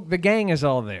the gang is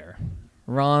all there.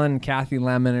 Ron and Kathy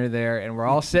Lemon are there, and we're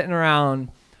all sitting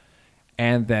around,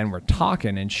 and then we're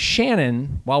talking, and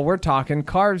Shannon, while we're talking,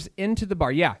 carves into the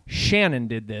bar. Yeah, Shannon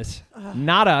did this,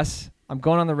 not us. I'm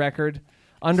going on the record,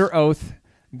 under oath,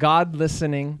 God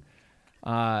listening.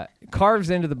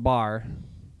 Carves into the bar,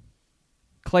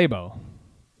 Claybo.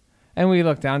 And we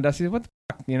look down, Dusty, what the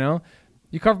fuck,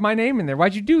 You carved my name in there.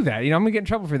 Why'd you do that? I'm going to get in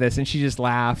trouble for this. And she just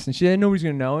laughs, and she said, nobody's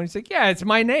going to know. And he's like, yeah, it's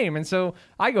my name. And so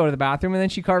I go to the bathroom, and then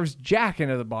she carves Jack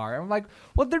into the bar. I'm like,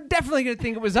 well, they're definitely going to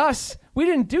think it was us. We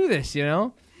didn't do this,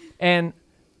 And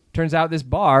turns out this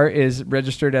bar is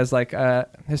registered as like a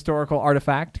historical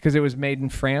artifact because it was made in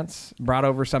France, brought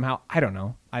over somehow. I don't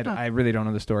know. I really don't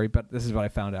know the story, but this is what I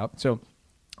found out. So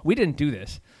we didn't do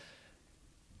this.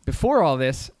 Before all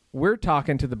this, we're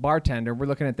talking to the bartender. We're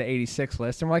looking at the 86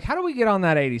 list, and we're like, how do we get on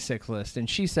that 86 list? And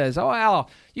she says, oh, Al,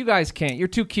 you guys can't. You're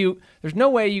too cute. There's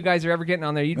no way you guys are ever getting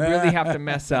on there. You'd really have to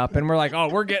mess up. And we're like, oh,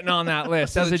 we're getting on that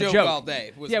list. That was a joke. All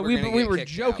day. Yeah, we were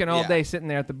joking all day sitting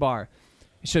there at the bar.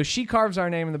 So she carves our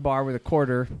name in the bar with a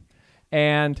quarter,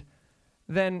 and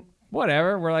then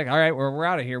whatever. We're like, all right, we're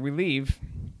out of here. We leave.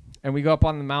 And we go up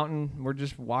on the mountain. We're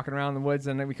just walking around the woods,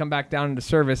 and then we come back down into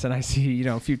service, and I see,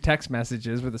 a few text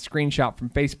messages with a screenshot from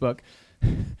Facebook.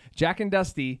 Jack and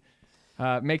Dusty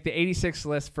make the 86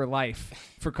 list for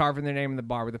life for carving their name in the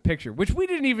bar with a picture, which we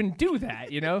didn't even do that,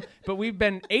 But we've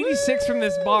been 86 from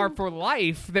this bar for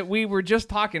life that we were just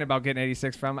talking about getting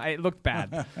 86 from. It looked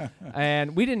bad.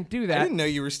 And we didn't do that. I didn't know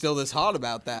you were still this hot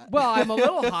about that. Well, I'm a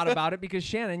little hot about it because,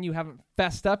 Shannon, you haven't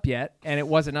fessed up yet, and it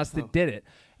wasn't us that did it.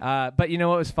 But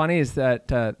what was funny is that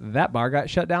that bar got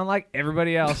shut down like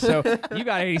everybody else. So you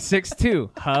got 86 too,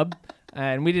 hub,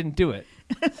 and we didn't do it.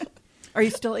 Are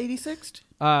you still 86'd?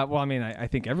 Well, I mean, I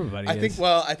think everybody is.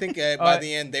 I think by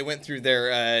the end they went through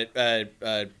their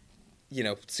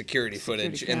security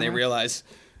footage and they realized,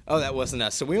 oh, that wasn't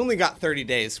us. So we only got 30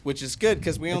 days, which is good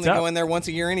because we only go in there once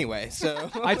a year anyway. So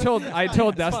I told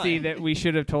Dusty that we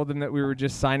should have told them that we were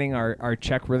just signing our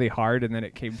check really hard, and then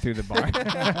it came through the bar.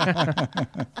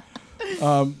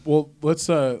 Well,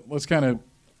 let's kind of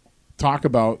talk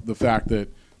about the fact that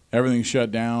everything's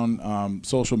shut down.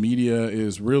 Social media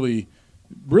is really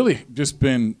just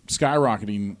been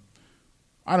skyrocketing.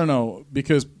 I don't know,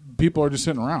 because people are just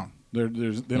sitting around. They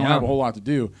don't have a whole lot to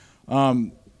do.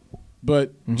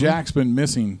 But Jack's been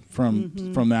missing from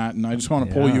that, and I just want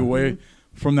to pull you away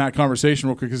from that conversation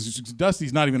real quick because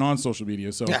Dusty's not even on social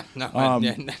media. So,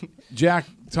 Jack,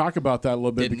 talk about that a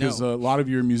little bit because a lot of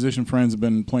your musician friends have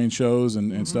been playing shows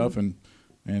and stuff, and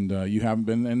you haven't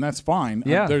been, and that's fine.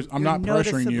 Yeah, I'm not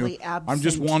pressuring you. Absent. I'm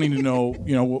just wanting to know,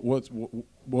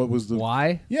 what was the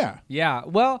why? Yeah.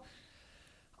 Well,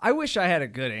 I wish I had a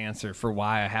good answer for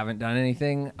why I haven't done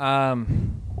anything.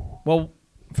 Well,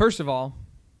 first of all,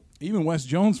 even Wes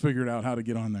Jones figured out how to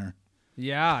get on there.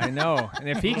 Yeah, I know. And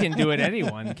if he can do it,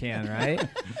 anyone can, right?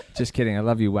 Just kidding. I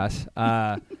love you, Wes.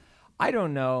 I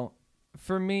don't know.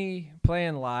 For me,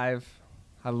 playing live,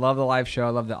 I love the live show. I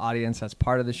love the audience. That's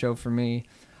part of the show for me.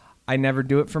 I never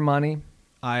do it for money.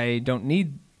 I don't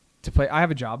need to play. I have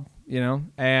a job,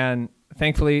 and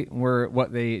thankfully we're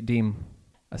what they deem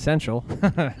essential.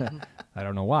 I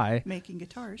don't know why. Making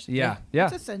guitars. Yeah.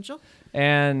 It's essential.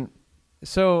 And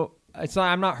so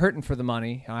I'm not hurting for the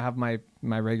money. I have my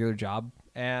regular job,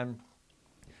 and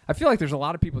I feel like there's a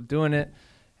lot of people doing it,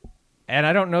 and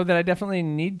I don't know that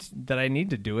I need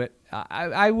to do it.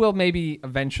 I will maybe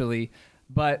eventually,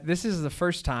 but this is the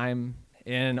first time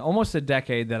in almost a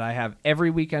decade that I have every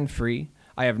weekend free.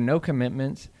 I have no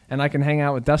commitments, and I can hang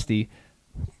out with Dusty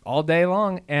all day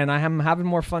long, and I am having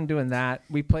more fun doing that.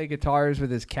 We play guitars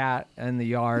with his cat in the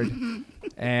yard,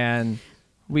 and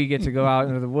we get to go out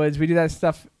into the woods. We do that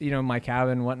stuff, in my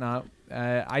cabin and whatnot.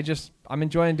 I'm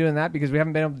enjoying doing that because we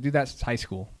haven't been able to do that since high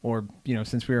school or,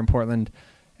 since we were in Portland.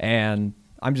 And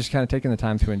I'm just kind of taking the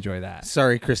time to enjoy that.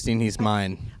 Sorry, Christine, he's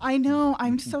mine. I know.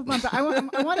 I'm so glad. But I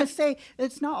want to say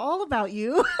it's not all about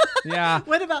you. Yeah.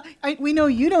 What about, we know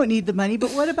you don't need the money,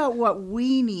 but what about what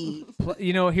we need?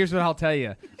 Here's what I'll tell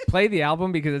you. Play the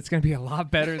album because it's going to be a lot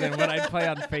better than what I'd play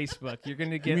on Facebook. You're going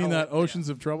to get... You mean that Oceans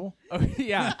of Trouble? Oh,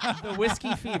 yeah. The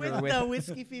Whiskey Fever. The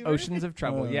Whiskey Fever. Oceans of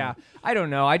Trouble, yeah. I don't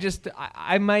know. I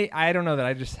don't know that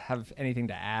I just have anything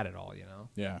to add at all,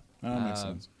 Yeah, that makes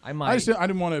sense. I might. I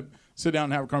didn't want to sit down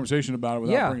and have a conversation about it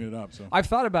without bringing it up. So I've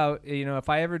thought about, if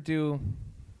I ever do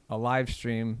a live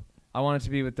stream I want it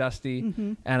to be with Dusty,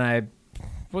 and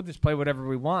we'll just play whatever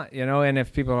we want, And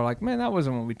if people are like, man, that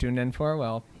wasn't what we tuned in for,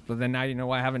 well, then now you know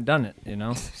why I haven't done it, I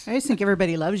just think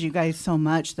everybody loves you guys so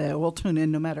much that we'll tune in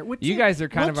no matter what. You guys are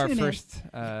kind of our first.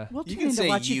 We'll You tune can in to say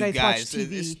watch you guys watch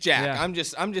TV. It's Jack. Yeah.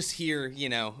 I'm just here,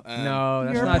 No,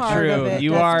 that's You're not part of true. it,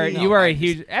 You Dusty. are a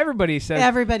huge. Everybody says.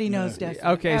 Everybody knows Dusty.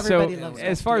 Okay, Everybody so loves as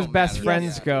Dusty. far as Don't best matter.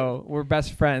 friends Yeah. go, we're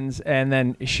best friends, and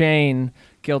then Shane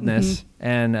Gildness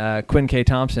and Quinn K.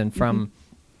 Thompson from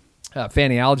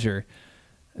Fanny Alger,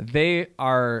 they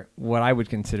are what I would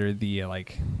consider the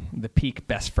peak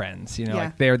best friends.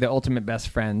 Like they're the ultimate best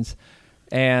friends,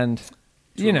 and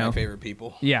Two of my favorite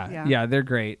people. yeah, they're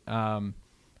great.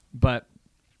 But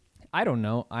I don't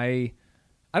know. I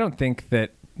don't think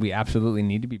that we absolutely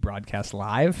need to be broadcast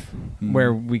live,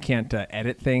 where we can't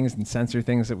edit things and censor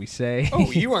things that we say.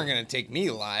 Oh, you aren't gonna take me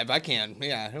live. I can.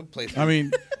 Yeah, he'll play. I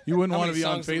mean, you wouldn't How want to many be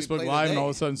on songs did we Facebook play Live and today? all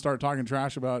of a sudden start talking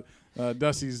trash about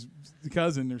Dusty's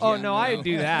cousin or Oh something. no, I'd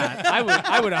do that. I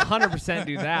would 100%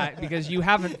 do that because you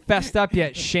haven't fessed up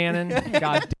yet, Shannon.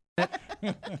 God damn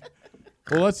it.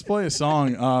 Well, let's play a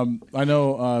song. I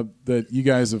know that you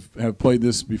guys have played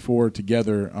this before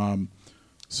together,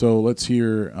 so let's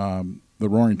hear the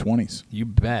Roaring Twenties. You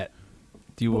bet.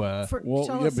 Do you? Well,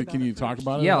 yeah, but can you talk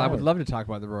about it? Yeah, at I all, would or- love to talk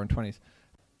about the Roaring 20s.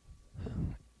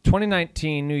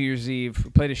 2019 New Year's Eve, we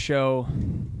played a show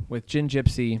with Gin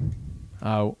Gypsy.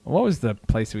 What was the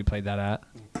place that we played that at?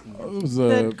 It was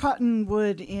The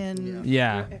Cottonwood in.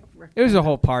 Yeah. It was a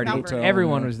whole party. Mount Vernon.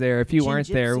 Everyone was there. If you Gin weren't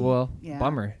there, Gypsy. well, Yeah.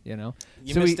 bummer, You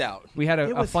So missed out. We had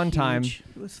It a was fun huge. time. It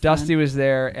was Dusty fun. was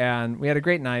there, and we had a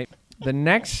great night. The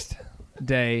next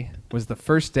day was the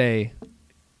first day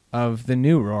of the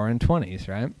new Roaring 20s,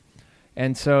 right?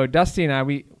 And so Dusty and I,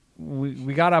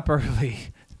 we got up early,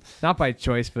 not by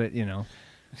choice, but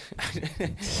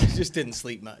Just didn't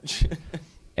sleep much.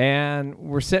 and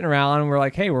we're sitting around and we're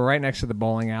like, hey, we're right next to the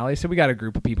bowling alley. So we got a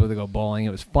group of people to go bowling. It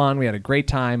was fun. We had a great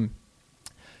time.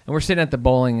 And we're sitting at the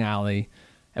bowling alley,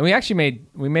 and we actually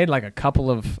made like a couple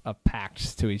of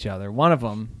pacts to each other. One of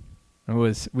them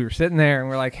was we were sitting there and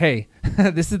we're like, hey,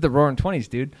 this is the Roaring 20s,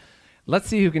 dude. Let's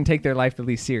see who can take their life the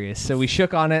least serious. So we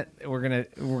shook on it.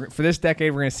 For this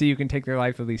decade, we're gonna see who can take their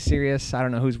life the least serious. I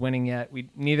don't know who's winning yet.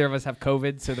 Neither of us have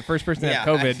COVID, so the first person to have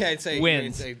COVID I'd say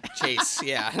wins. I'd say Chase.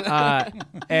 Yeah.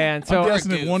 And so I'm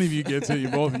guessing if goof. one of you gets it,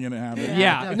 you're both going to have it.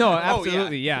 yeah, no, Oh,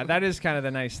 absolutely, yeah. That is kind of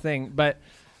the nice thing. But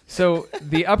so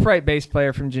the upright bass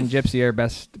player from Gin Gypsy, our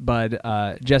best bud,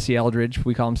 Jesse Eldridge,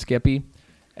 we call him Skippy.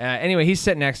 Anyway, he's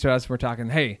sitting next to us. We're talking,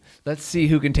 hey, let's see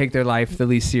who can take their life the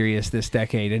least serious this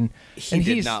decade. And He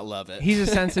did he's not love it. He's a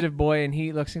sensitive boy, and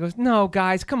he looks and goes, no,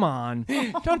 guys, come on.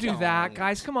 Don't do that,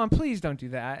 guys. Come on, please don't do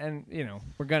that. And,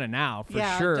 we're going to now for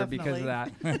Yeah, sure definitely. because of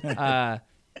that.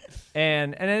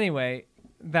 And anyway,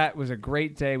 that was a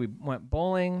great day. We went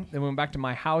bowling, then we went back to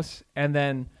my house, and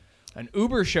then an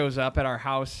Uber shows up at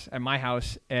my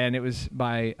house, and it was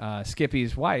by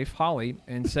Skippy's wife, Holly,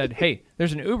 and said, hey,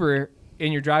 there's an Uber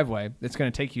in your driveway that's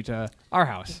going to take you to our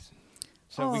house.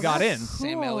 So we got in.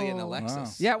 Sam Elliott and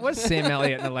Alexis. Yeah, it was Sam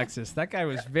Elliott and Alexis. That guy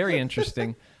was very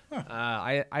interesting.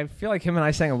 I feel like him and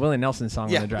I sang a Willie Nelson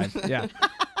song on the drive.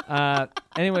 Yeah.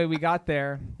 Anyway, we got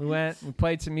there. We went. We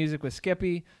played some music with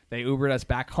Skippy. They Ubered us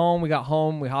back home. We got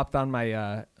home. We hopped on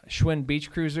my Schwinn Beach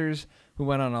Cruisers. We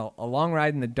went on a long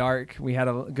ride in the dark. We had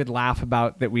a good laugh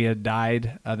about that we had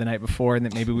died the night before and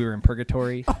that maybe we were in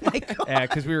purgatory. Oh my God.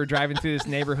 Because we were driving through this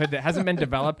neighborhood that hasn't been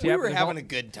developed yet. We were There's having a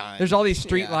good time. There's all these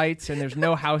street lights and there's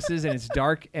no houses and it's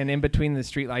dark and in between the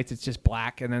street lights it's just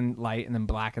black and then light and then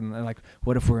black and then like,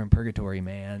 what if we're in purgatory,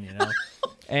 man?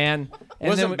 And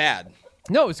Wasn't bad.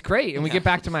 No, it was great. And we get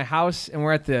back to my house and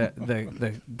we're at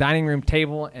the dining room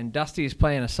table and Dusty is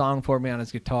playing a song for me on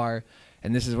his guitar.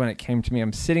 And this is when it came to me.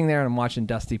 I'm sitting there and I'm watching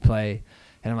Dusty play.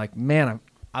 And I'm like, man,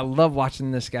 I love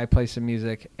watching this guy play some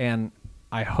music. And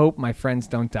I hope my friends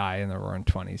don't die in the Roaring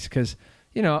 20s. Because,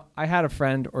 I had a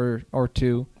friend or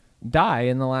two die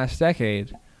in the last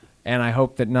decade. And I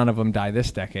hope that none of them die this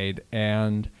decade.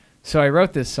 And so I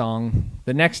wrote this song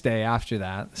the next day after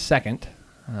that, the second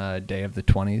day of the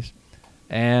 20s.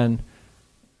 And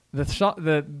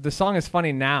the song is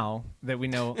funny now that we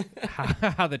know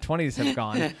how the 20s have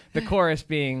gone. The chorus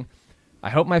being, I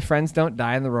hope my friends don't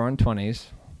die in the Roaring 20s.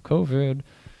 COVID.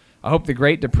 I hope the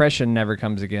Great Depression never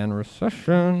comes again.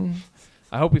 Recession.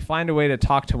 I hope we find a way to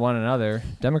talk to one another.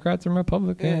 Democrats and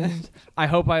Republicans. I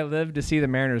hope I live to see the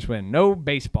Mariners win. No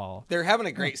baseball. They're having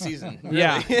a great season. Really.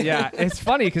 Yeah. It's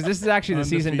funny because this is actually the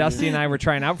season Dusty and I were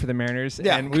trying out for the Mariners,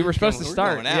 and we were supposed to We're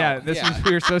start. going out. Yeah,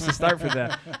 we were supposed to start for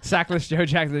the sackless Joe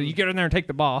Jackson. You get in there and take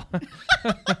the ball.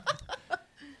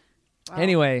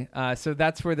 Anyway, so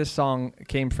that's where this song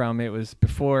came from. It was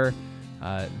before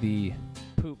the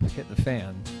poop hit the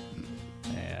fan.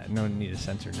 No need to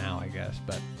censor now, I guess.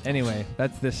 But anyway,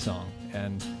 that's this song,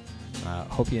 and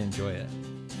hope you enjoy it.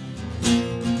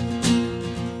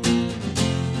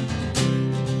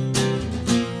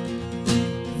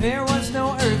 There was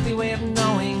no earthly way of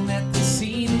knowing that the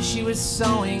seed that she was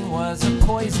sowing was a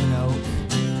poison oak.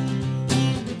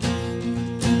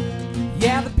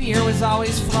 Yeah, the beer was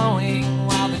always flowing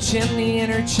while the chimney in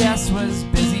her chest was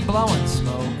busy blowing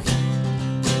smoke.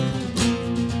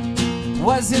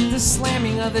 Was it the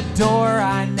slamming of the door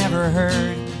I never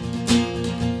heard?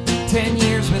 10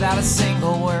 years without a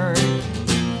single word.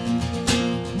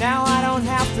 Now I don't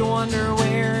have to wonder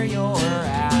where you're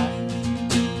at.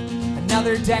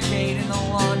 Another decade in the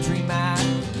laundromat.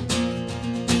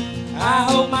 I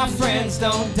hope my friends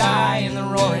don't die in the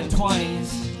roaring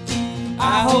 20s.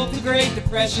 I hope the Great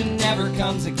Depression never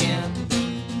comes again.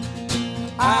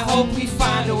 I hope we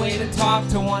find a way to talk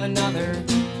to one another.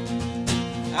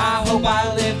 I hope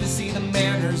I live to see the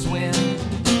Mariners win.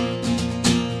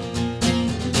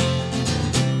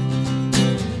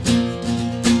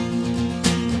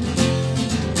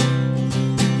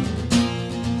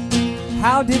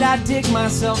 How did I dig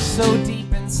myself so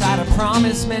deep inside a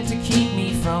promise meant to keep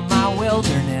me from my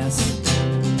wilderness?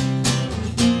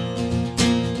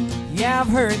 Yeah, I've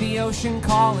heard the ocean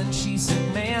call and she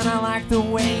said, man, I like the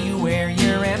way you wear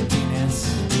your emptiness.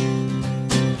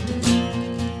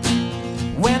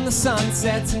 When the sun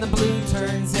sets and the blue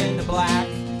turns into black,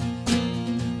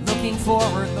 looking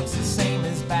forward looks the same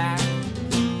as back.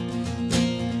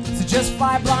 So just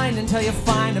fly blind until you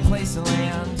find a place to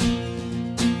land.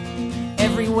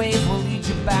 Every wave will lead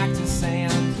you back to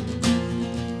sand.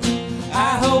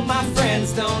 I hope my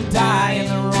friends don't die in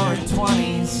the roaring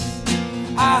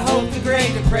 20s. I hope the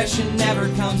Great Depression never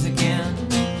comes again.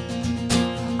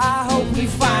 I hope we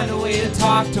find a way to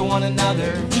talk to one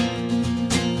another.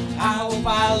 I hope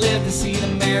I live to see the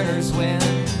Mariners win.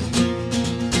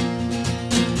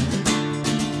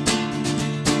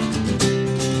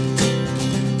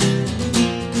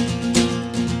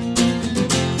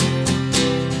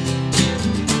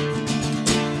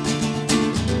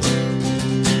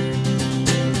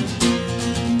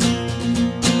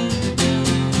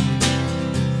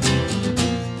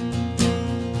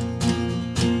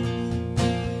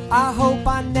 I hope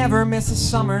I never miss a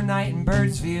summer night in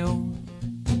Birdsview.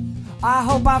 I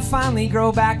hope I finally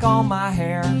grow back all my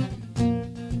hair.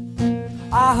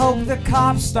 I hope the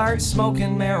cops start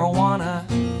smoking marijuana.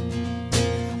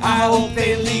 I hope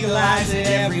they legalize it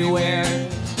everywhere.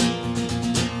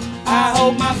 I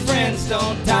hope my friends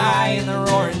don't die in the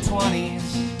roaring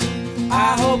 20s.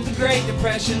 I hope the Great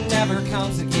Depression never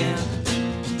comes again.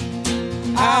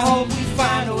 I hope we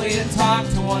find a way to talk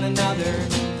to one another.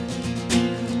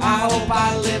 I hope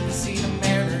I live to see the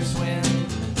Mariners win.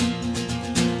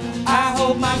 I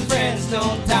hope my friends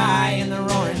don't die in the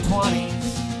roaring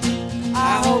 20s.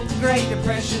 I hope the Great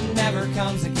Depression never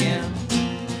comes again.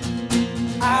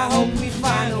 I hope we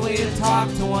find a way to talk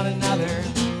to one another.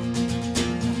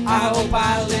 I hope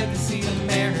I live to see the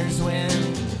Mariners win.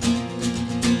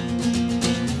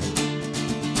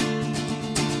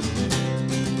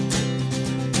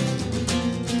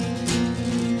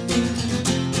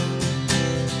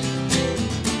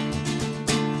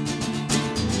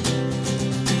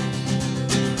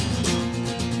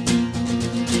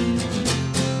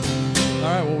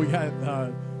 We got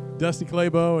Dusty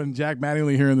Claybo and Jack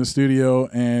Mattingly here in the studio,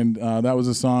 and that was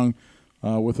a song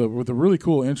with a really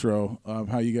cool intro of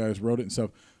how you guys wrote it and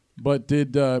stuff. But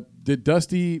did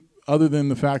Dusty, other than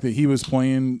the fact that he was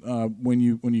playing when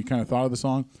you kind of thought of the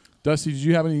song, Dusty, did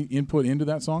you have any input into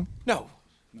that song? No.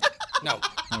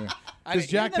 Because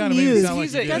Jack kind of made it sound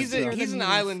like he's an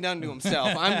island unto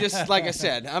himself. I'm just, like I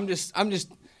said, I'm just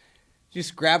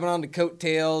grabbing on the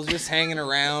coattails, just hanging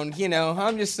around.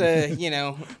 I'm just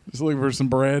just looking for some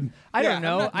bread. I don't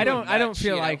know. I don't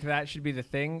feel much, like that should be the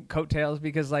thing, coattails,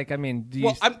 because I'm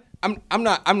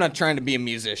not trying to be a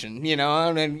musician.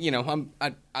 I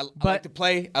like to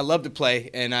play. I love to play,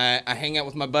 and I hang out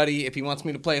with my buddy. If he wants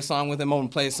me to play a song with him, I'm gonna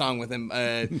play a song with him.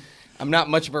 I'm not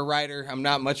much of a writer. I'm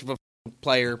not much of a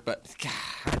player, but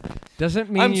God.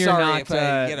 Doesn't mean I'm you're sorry not. if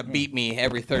I get to beat me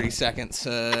every 30 seconds.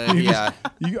 Yeah.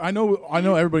 I know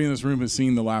everybody in this room has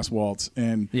seen The Last Waltz,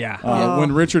 and Yeah.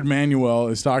 when Richard Manuel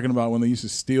is talking about when they used to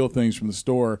steal things from the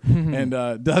store, and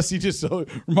Dusty just so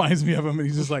reminds me of him, and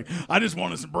he's just like, I just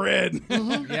wanted some bread.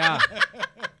 Yeah.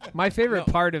 My favorite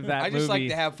part of that I just movie like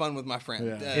to have fun with my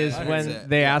friend. is when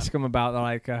they ask him about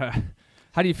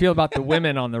how do you feel about the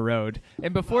women on the road?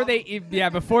 And before they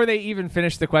even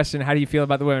finish the question, how do you feel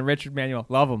about the women? Richard Manuel,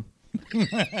 love them.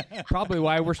 Probably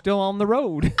why we're still on the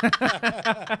road.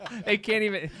 They can't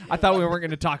even. I thought we weren't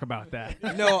going to talk about that.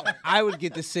 No, I would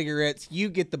get the cigarettes. You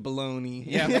get the bologna.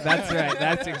 Yeah, that's right.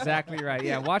 That's exactly right.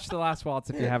 Yeah, watch The Last Waltz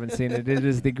if you haven't seen it. It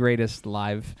is the greatest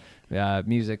live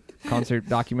music concert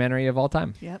documentary of all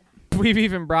time. Yep. We've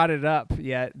even brought it up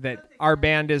yet that our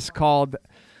band is called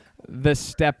The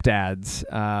Stepdads.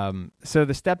 So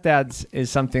The Stepdads is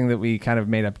something that we kind of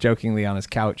made up jokingly on his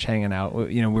couch hanging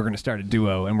out. You know, we're going to start a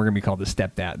duo and we're going to be called The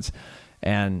Stepdads.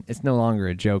 And it's no longer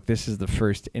a joke. This is the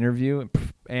first interview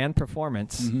and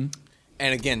performance. Mm-hmm.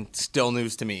 And again, still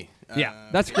news to me. Yeah,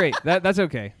 that's great. That's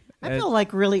okay. I feel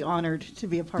like really honored to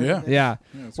be a part Yeah. of this. Yeah.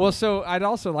 that's Well, so I'd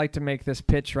also like to make this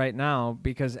pitch right now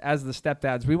because as the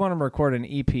Stepdads, we want to record an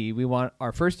EP. We want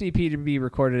our first EP to be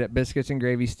recorded at Biscuits and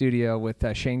Gravy Studio with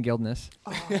Shane Gildness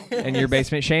in your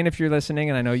basement. Shane, if you're listening,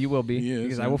 and I know you will be He is,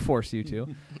 because yeah. I will force you to.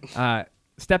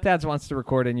 Stepdads wants to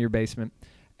record in your basement.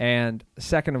 And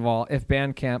second of all, if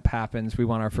Bandcamp happens, we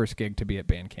want our first gig to be at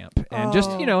Bandcamp. And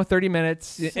just, 30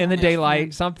 minutes in the much daylight,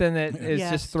 fun. something that is Yes,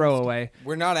 just throwaway.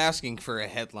 We're not asking for a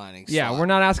headlining Yeah, slot. we're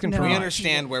not asking No. for We much.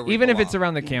 understand where we Even if belong. it's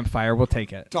around the campfire, we'll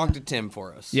take it. Talk to Tim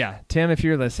for us. Yeah, Tim, if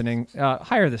you're listening,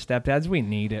 hire the Stepdads. We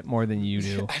need it more than you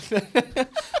do.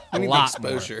 We need lot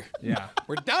exposure. Yeah.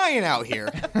 We're dying out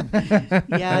here.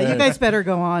 Yeah, you guys better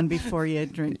go on before you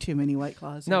drink too many White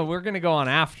Claws. No, we're gonna go on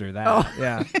after that.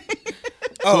 Yeah.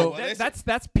 Oh,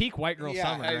 That's peak white girl Yeah,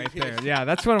 summer I- right there. Yeah,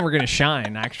 that's when we're gonna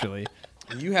shine. Actually.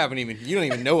 you don't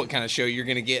even know what kind of show you're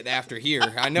gonna get after here.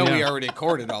 I know we Yeah. already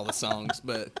recorded all the songs,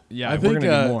 but Yeah, I we're think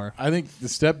gonna do more. I think the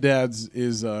Stepdads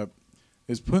is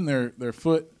putting their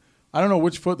foot. I don't know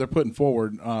which foot they're putting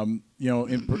forward. I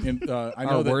know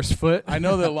Our worst foot. I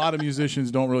know that a lot of musicians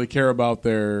don't really care about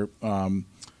their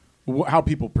how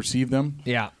people perceive them.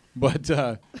 Yeah. But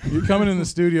you're coming in the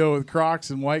studio with Crocs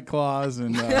and White Claws,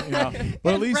 and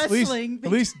but at wrestling.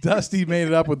 least Dusty made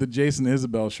it up with the Jason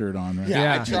Isabel shirt on, right? yeah,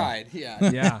 Yeah. I tried.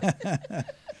 Yeah. Yeah.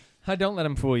 Don't let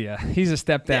him fool you. He's a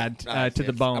stepdad Yeah, to the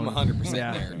I'm bone. 100%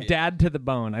 yeah. there, yeah. Dad to the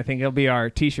bone. I think it'll be our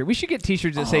T-shirt. We should get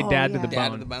T-shirts that say "Dad to the Dad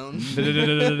bone." to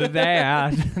the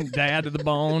bone. Dad to the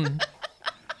bone.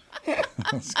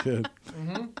 That's good.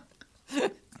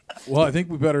 Well, I think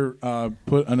we better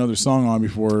put another song on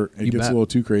before it You gets bet. a little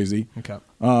too crazy. Okay.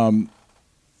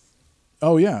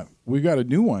 Oh yeah, we got a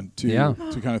new one to Yeah.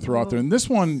 kind of throw out there, and this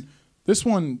one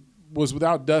was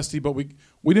without Dusty, but we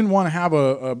didn't want to have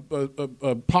a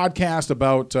podcast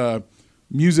about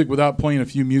music without playing a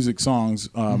few music songs,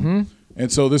 and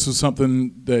so this was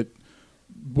something that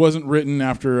wasn't written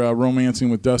after romancing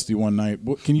with Dusty one night.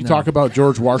 Can you talk about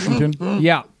George Washington?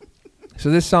 Yeah. So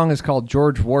this song is called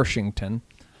George Washington,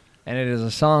 and it is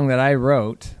a song that I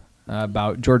wrote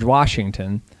about George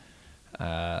Washington.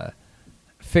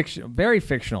 Very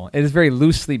fictional. It is very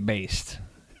loosely based,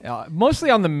 mostly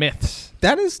on the myths.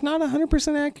 That is not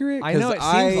 100% accurate. I know it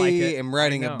 'cause seems like it. I am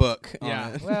writing I a know. book. on Yeah.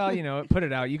 it. Well, put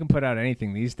it out. You can put out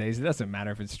anything these days. It doesn't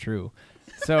matter if it's true.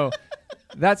 So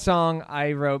that song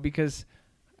I wrote because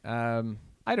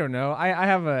I don't know. I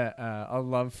have a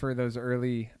love for those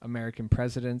early American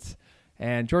presidents.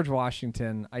 And George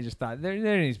Washington, I just thought there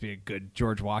needs to be a good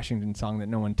George Washington song that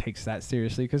no one takes that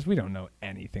seriously because we don't know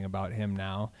anything about him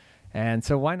now. And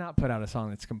so why not put out a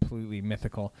song that's completely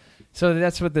mythical? So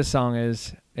that's what this song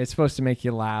is. It's supposed to make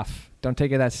you laugh. Don't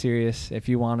take it that serious. If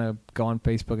you want to go on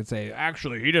Facebook and say,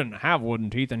 actually, he didn't have wooden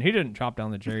teeth and he didn't chop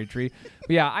down the cherry tree. But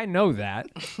yeah, I know that.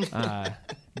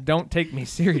 Don't take me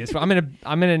serious. I'm in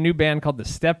a new band called the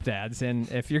Stepdads,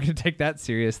 and if you're going to take that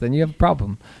serious, then you have a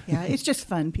problem. Yeah, it's just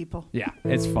fun, people. Yeah,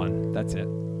 it's fun. That's it.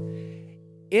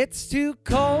 It's too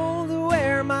cold to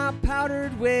wear my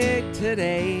powdered wig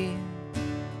today.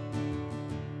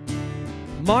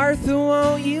 Martha,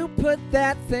 won't you put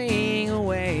that thing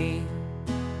away?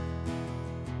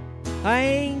 I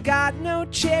ain't got no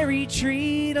cherry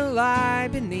tree to lie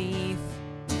beneath.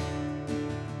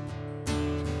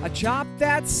 I chopped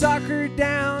that sucker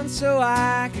down so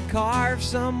I could carve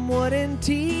some wooden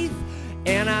teeth.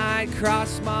 And I'd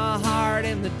cross my heart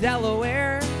in the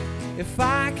Delaware if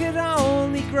I could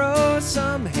only grow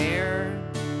some hair.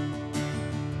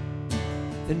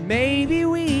 Then maybe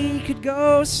we could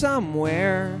go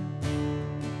somewhere.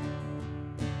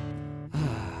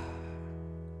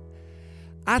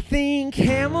 I think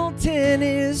Hamilton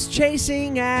is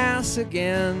chasing ass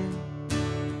again.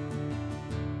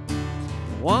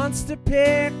 Wants to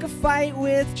pick a fight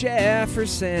with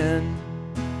Jefferson.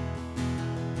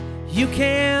 You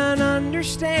can't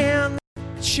understand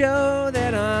the show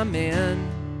that I'm in.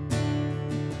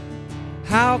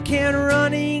 How can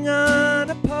running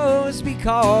unopposed be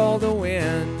called a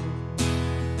win?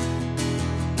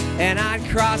 And I'd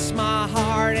cross my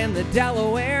heart and the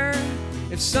Delaware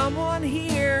if someone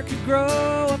here could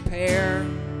grow a pair.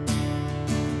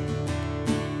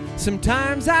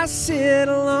 Sometimes I sit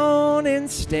alone and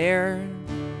stare.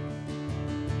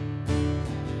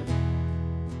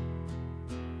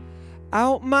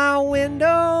 Out my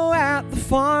window at the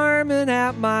farm and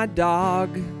at my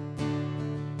dog.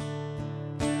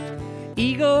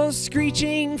 Eagles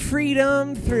screeching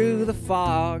freedom through the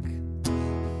fog.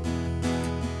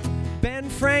 Ben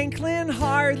Franklin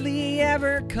hardly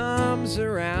ever comes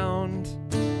around.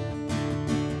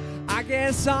 I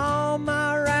guess all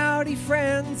my rowdy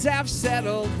friends have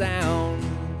settled down.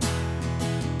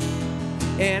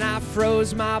 And I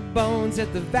froze my bones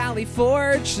at the Valley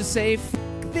Forge to say f***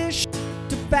 this shit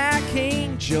to back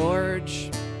King George.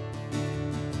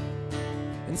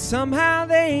 And somehow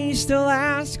they still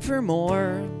ask for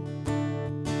more.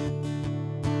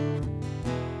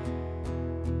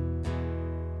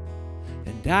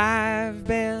 And I've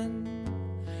been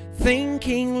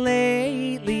thinking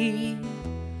lately,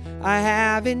 I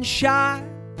haven't shot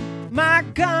my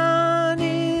gun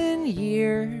in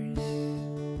years.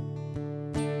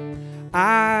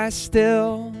 I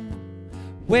still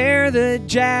wear the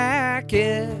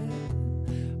jacket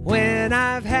when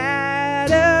I've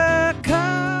had a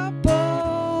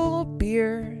couple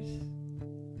beers.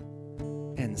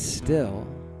 And still,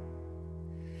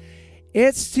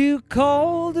 it's too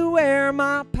cold to wear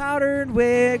my powdered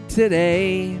wig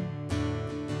today.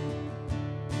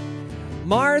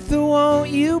 Martha, won't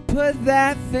you put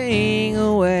that thing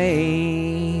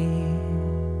away?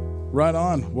 Right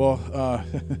on. Well,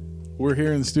 we're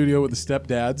here in the studio with the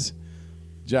stepdads,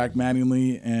 Jack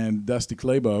Mattingly and Dusty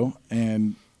Claybo.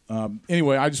 And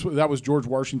anyway, that was George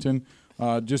Washington.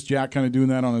 Just Jack kind of doing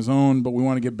that on his own. But we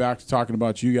want to get back to talking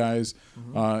about you guys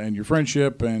and your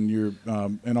friendship and your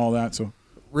and all that. So,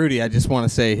 Rudy, I just want to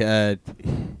say,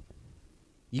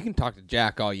 you can talk to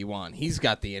Jack all you want. He's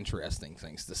got the interesting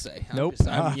things to say. Nope.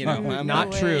 I'm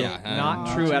Not true. Yeah,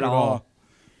 Not true at all.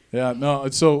 Yeah, no.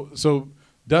 So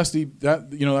Dusty,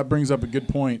 that brings up a good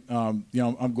point.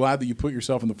 I'm glad that you put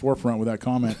yourself in the forefront with that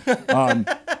comment.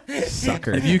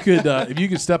 Sucker. If you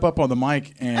could step up on the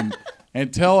mic and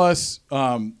tell us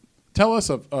a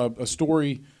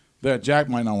story that Jack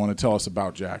might not want to tell us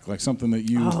about Jack, like something that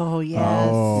you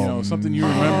something you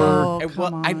remember.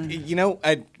 Come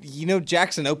on.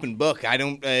 Jack's an open book.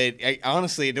 I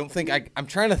honestly don't think I'm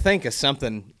trying to think of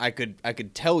something I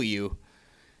could tell you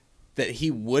that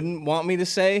he wouldn't want me to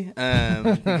say,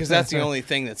 because that's the only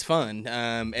thing that's fun.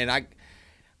 And I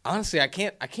honestly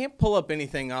can't pull up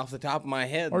anything off the top of my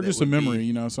head. Or just a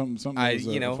memory, something.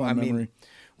 Memory.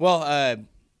 Well,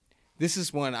 this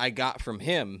is one I got from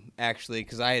him, actually,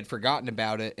 because I had forgotten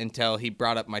about it until he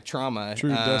brought up my trauma. True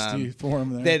Dusty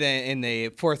form there. That in the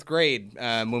fourth grade,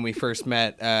 when we first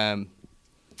met,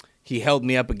 he held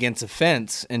me up against a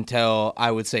fence until I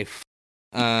would say,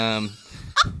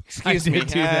 excuse me.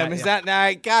 Is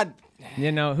that God?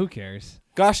 Who cares?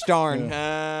 Gosh darn.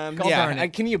 Darn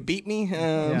it. Can you beat me?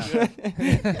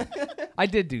 I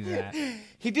did do that.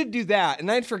 He did do that, and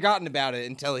I'd forgotten about it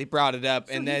until he brought it up.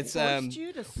 So and he that's forced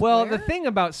you to Well, swear? the thing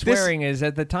about swearing is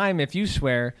at the time, if you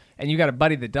swear and you got a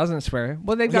buddy that doesn't swear,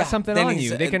 well, they've got something then on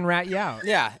he's- you. They can rat you out.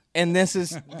 Yeah, and this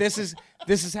is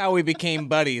how we became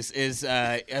buddies is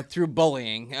through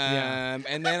bullying.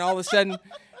 And then all of a sudden,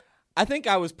 I think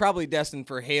I was probably destined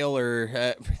for Yale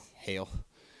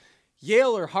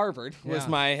or Harvard was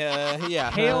my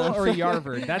Hale or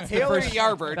Yarvard. That's Hale the or first.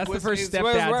 Yarvard That's the was- first is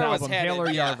where I Stepdad's was album. headed, Hale or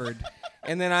yeah. Yarvard.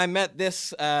 And then I met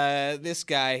this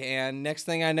guy, and next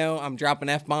thing I know, I'm dropping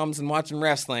F-bombs and watching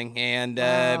wrestling, and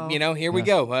here we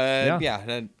go.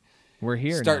 We're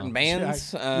here starting now.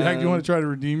 bands. Jack, do you want to try to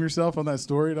redeem yourself on that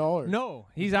story at all? Or? No,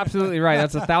 he's absolutely right.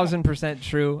 That's 1,000%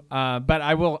 true. But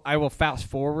I will fast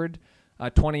forward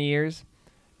 20 years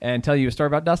and tell you a story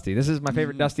about Dusty. This is my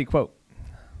favorite Dusty quote,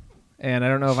 and I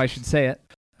don't know if I should say it.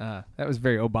 That was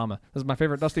very Obama. This is my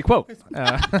favorite Dusty quote.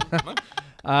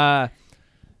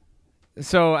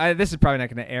 So this is probably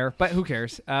not going to air, but who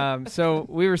cares? So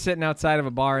we were sitting outside of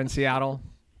a bar in Seattle.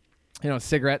 A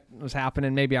cigarette was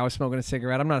happening. Maybe I was smoking a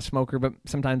cigarette. I'm not a smoker, but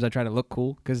sometimes I try to look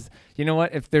cool because you know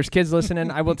what? If there's kids listening,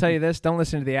 I will tell you this. Don't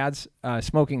listen to the ads.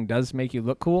 Smoking does make you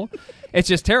look cool. It's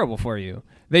just terrible for you.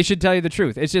 They should tell you the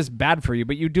truth. It's just bad for you,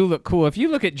 but you do look cool. If you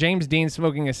look at James Dean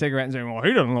smoking a cigarette and saying, well,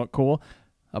 he doesn't look cool,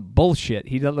 bullshit.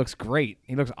 He looks great.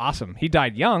 He looks awesome. He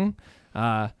died young.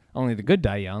 Only the good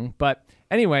die young. But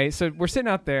anyway, so we're sitting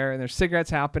out there, and there's cigarettes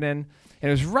happening. And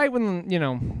it was right when,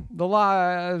 the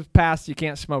law passed, you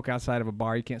can't smoke outside of a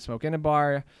bar. You can't smoke in a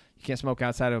bar. You can't smoke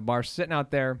outside of a bar. Sitting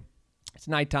out there, it's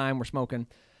nighttime, we're smoking.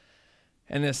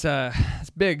 And this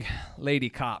big lady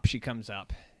cop, she comes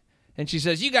up, and she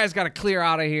says, "You guys got to clear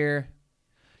out of here.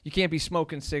 You can't be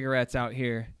smoking cigarettes out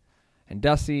here." And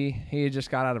Dusty, he had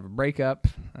just got out of a breakup,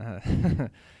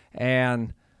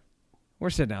 and we're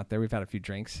sitting out there. We've had a few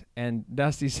drinks. And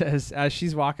Dusty says, as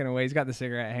she's walking away, he's got the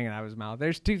cigarette hanging out of his mouth,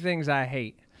 "There's two things I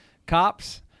hate,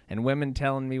 cops and women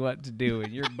telling me what to do,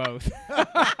 and you're both."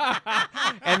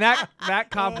 And that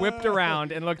cop whipped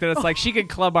around and looked at us like she could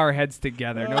club our heads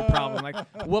together, no problem, like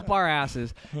whoop our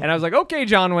asses. And I was like, "Okay,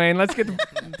 John Wayne, let's get out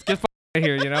of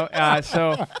here," you know.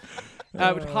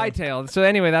 Hightail. So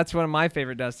anyway, that's one of my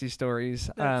favorite Dusty stories.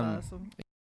 That's awesome.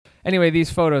 Anyway,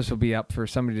 these photos will be up for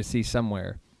somebody to see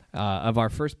somewhere. Of our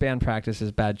first band practice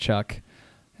is Bad Chuck,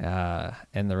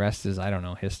 and the rest is, I don't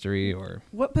know, history or...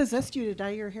 What possessed you to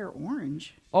dye your hair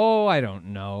orange? Oh, I don't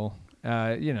know.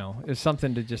 You know, it was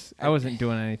something to just... I wasn't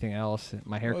doing anything else.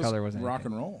 My hair color wasn't rock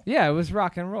anything. and roll. Yeah, it was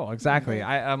rock and roll. Exactly.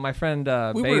 My friend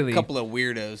We Bailey... were a couple of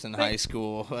weirdos in high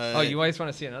school. Oh, you always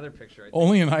want to see another picture?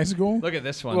 Only in high school? Look at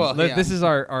this one. Well, yeah. This is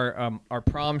our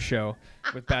prom show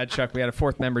with Bad Chuck. We had a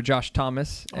fourth member, Josh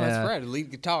Thomas. Oh, that's right,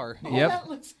 lead guitar. Yep. That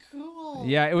looks cool.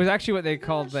 Yeah, it was actually what they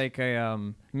called like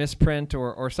a misprint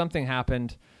or something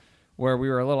happened where we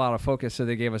were a little out of focus, so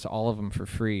they gave us all of them for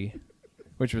free,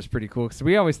 which was pretty cool. Because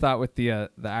we always thought with the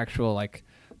actual like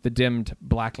the dimmed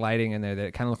black lighting in there that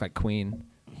it kind of looked like Queen,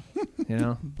 you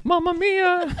know, Mamma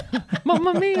Mia,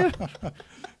 Mamma Mia.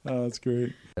 Oh, that's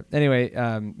great. Anyway,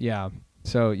 yeah.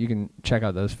 So you can check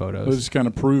out those photos. Those just kind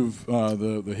of prove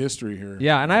the history here.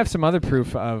 Yeah, and I have some other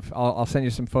proof of. I'll send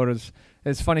you some photos.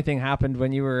 This funny thing happened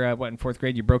when you were in fourth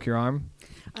grade. You broke your arm.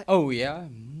 Oh, yeah.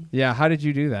 Yeah. How did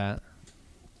you do that?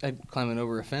 I climbing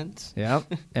over a fence.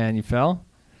 Yep. And you fell.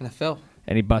 And I fell.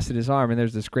 And he busted his arm. And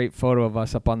there's this great photo of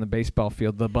us up on the baseball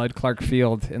field, the Bud Clark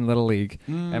Field in Little League.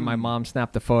 And my mom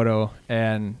snapped the photo,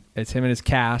 and it's him and his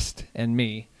cast and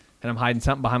me. And I'm hiding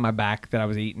something behind my back that I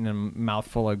was eating, a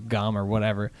mouthful of gum or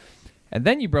whatever. And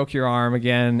then you broke your arm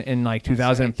again in like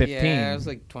 2015. Yeah, I was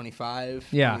like 25,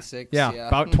 Yeah. 26. Yeah.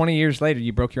 About 20 years later,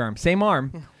 you broke your arm. Same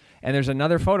arm. And there's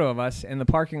another photo of us in the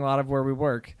parking lot of where we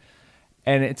work.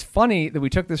 And it's funny that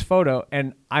we took this photo,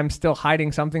 and I'm still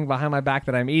hiding something behind my back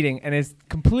that I'm eating, and it's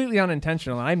completely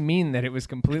unintentional. And I mean that it was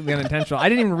completely unintentional. I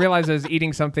didn't even realize I was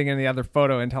eating something in the other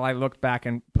photo until I looked back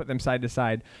and put them side to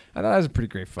side. I thought that was a pretty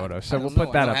great photo. So we'll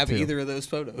put that I don't up have too. either of those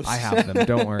photos. I have them.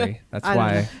 Don't worry. That's I don't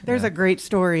know. why. There's a great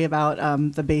story about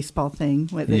the baseball thing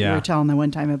that you Yeah. were telling the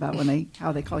one time about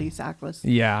how they call you Sackless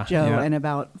Yeah. Joe, Yeah. and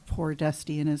about poor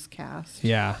Dusty and his cast.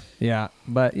 Yeah. Yeah.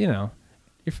 But, you know,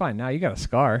 you're fine now. You got a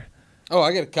scar. Oh,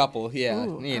 I got a couple. Yeah,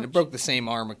 Ooh, I ouch. broke the same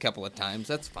arm a couple of times.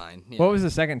 That's fine. Yeah. What was the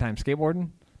second time? Skateboarding?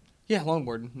 Yeah,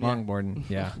 longboarding. Yeah. Longboarding.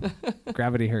 Yeah.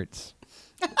 Gravity hurts.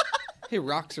 Hey,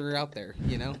 rocks are out there.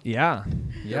 You know. Yeah.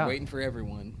 They're Yeah. waiting for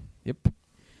everyone. Yep.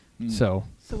 So.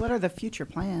 So what are the future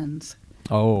plans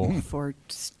Oh. for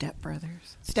Step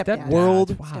Brothers? Step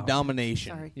World Wow.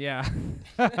 domination. Sorry. Yeah.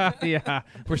 Yeah.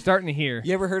 We're starting to hear.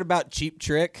 You ever heard about Cheap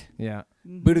Trick? Yeah.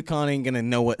 Budokan ain't gonna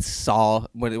know what it's all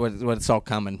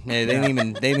coming. They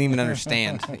didn't even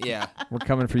understand. Yeah. We're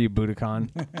coming for you, Budokan.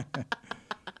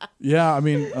 Yeah, I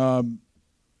mean,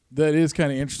 that is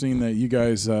kind of interesting that you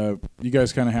guys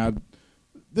kind of had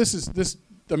this.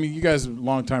 I mean, you guys are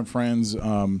longtime friends,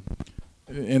 and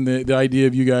the idea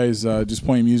of you guys just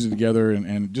playing music together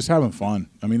and just having fun.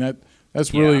 I mean,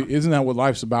 that's really isn't that what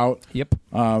life's about? Yep.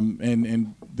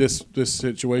 And this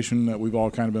situation that we've all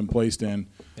kind of been placed in.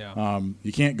 Yeah.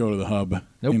 You can't go to the hub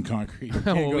Nope. in concrete. You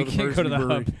Well, we to can't go to the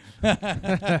Brewery.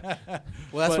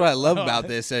 Well, that's what I love about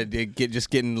this. Just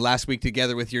getting last week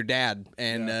together with your dad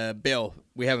and Bill.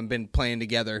 We haven't been playing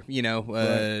together, you know,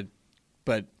 Right.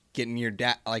 but getting your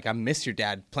dad, like I miss your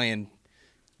dad playing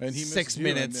And he 6 misses you,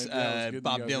 and minutes it was good you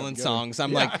Bob guys got Dylan together. songs.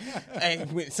 I'm like,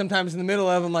 sometimes in the middle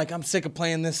of them, like I'm sick of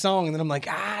playing this song, and then I'm like,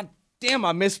 damn,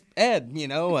 I miss Ed. You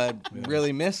know, I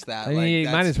really miss that. I mean, Like, you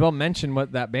might that's- as well mention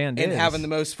what that band and is. having the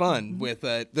most fun with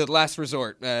the Last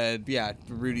Resort.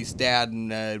 Rudy's dad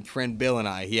and friend Bill and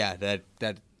I. Yeah, that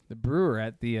the brewer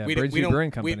at the we Birdsview don't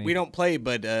Brewing Company. we don't play,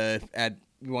 but at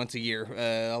once a year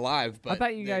alive. But I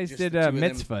thought you guys just did the two of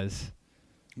them. mitzvahs.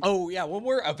 Oh yeah, well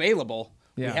we're available.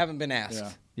 Yeah. We haven't been asked.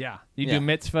 Yeah. Yeah. You Yeah. do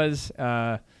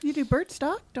mitzvahs. You do bird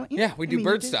stock, don't you? Yeah, we do I mean,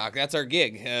 bird you stock. That's our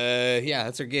gig.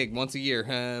 That's our gig once a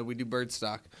year. We do bird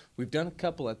stock. We've done a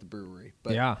couple at the brewery.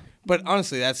 But, Yeah. But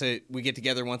honestly, that's it. We get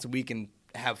together once a week and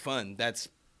have fun. That's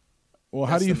Well,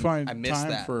 how do you I find miss time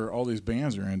that. for all these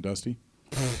bands you're in, Dusty?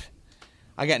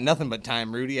 I got nothing but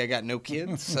time, Rudy. I got no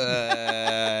kids.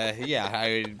 I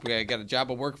got a job.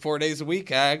 I work 4 days a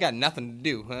week. I got nothing to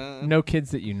do. No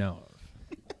kids that you know of.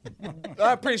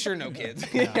 I'm pretty sure no kids.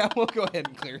 Yeah, we'll go ahead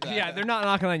and clear that. Yeah, they're not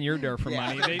knocking on your door for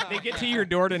money. They get to your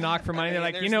door to knock for money. They're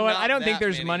like, There's you know what? not I don't think that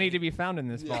there's many. money to be found in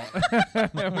this vault.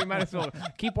 We might as well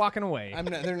keep walking away.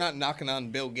 They're not knocking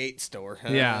on Bill Gates' door.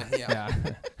 Yeah.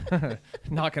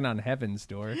 Knocking on heaven's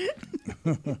door.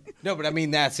 No, but I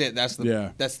mean that's it. That's the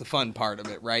Yeah. that's the fun part of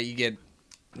it, right? You get,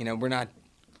 we're not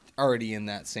already in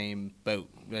that same boat.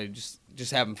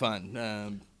 Just having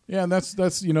fun. Yeah, and that's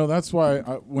that's why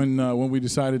when we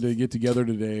decided to get together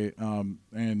today,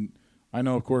 and I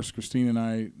know of course Christine and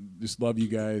I just love you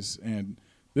guys, and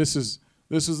this is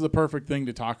the perfect thing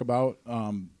to talk about.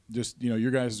 Just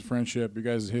your guys' friendship, your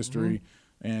guys' history,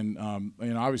 and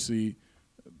obviously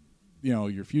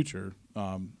your future,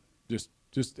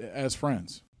 just as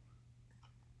friends.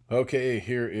 Okay,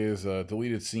 here is a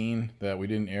deleted scene that we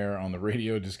didn't air on the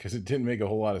radio just because it didn't make a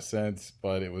whole lot of sense,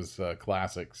 but it was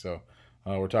classic. So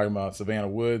we're talking about Savannah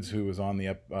Woods, who was on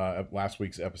the last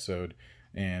week's episode,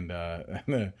 and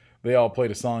they all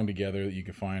played a song together that you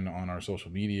can find on our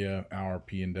social media, our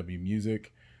PNW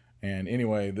Music. And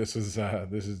anyway, this is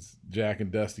Jack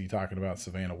and Dusty talking about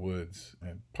Savannah Woods,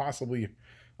 and possibly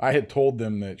I had told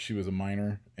them that she was a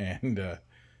minor, and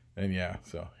yeah,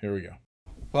 so here we go.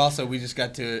 Well, also, we just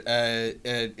got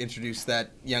to introduce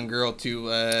that young girl to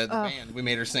the band. We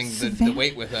made her sing the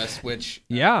Wait with us, which...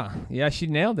 Yeah, she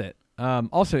nailed it.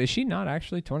 Also, is she not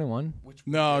actually 21?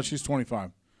 No, she's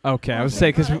 25. Okay, I was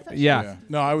saying, because, yeah.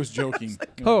 No, I was joking.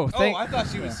 I thought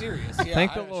she was serious. Yeah,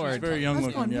 Thank the Lord. She's very young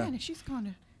looking, yeah. Man, she's gone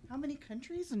to how many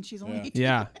countries? And she's only 18.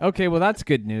 Yeah. Okay, well, that's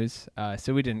good news.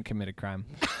 So we didn't commit a crime.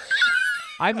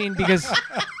 I mean, because...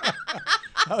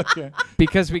 Okay.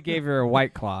 Because we gave her a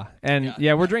White Claw. And,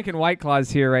 we're drinking White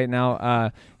Claws here right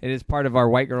now. It is part of our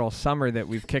White Girl Summer that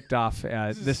we've kicked off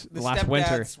this last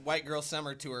winter. White Girl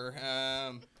Summer Tour.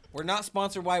 We're not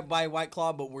sponsored by White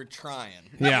Claw, but we're trying.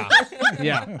 Yeah.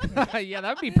 Yeah,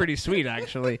 that'd be pretty sweet,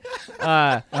 actually.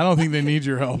 I don't think they need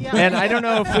your help. Yeah. And I don't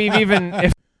know if we've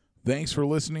even... Thanks for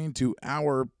listening to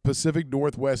our Pacific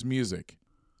Northwest music.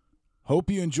 Hope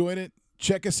you enjoyed it.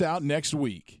 Check us out next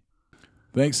week.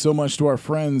 Thanks so much to our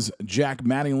friends Jack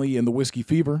Mattingly and the Whiskey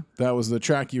Fever. That was the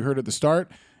track you heard at the start.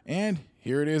 And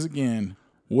here it is again.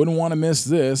 Wouldn't want to miss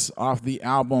this off the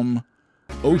album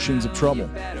Oceans of Trouble.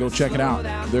 Go check it out.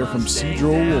 They're from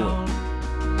Cedro Woollet.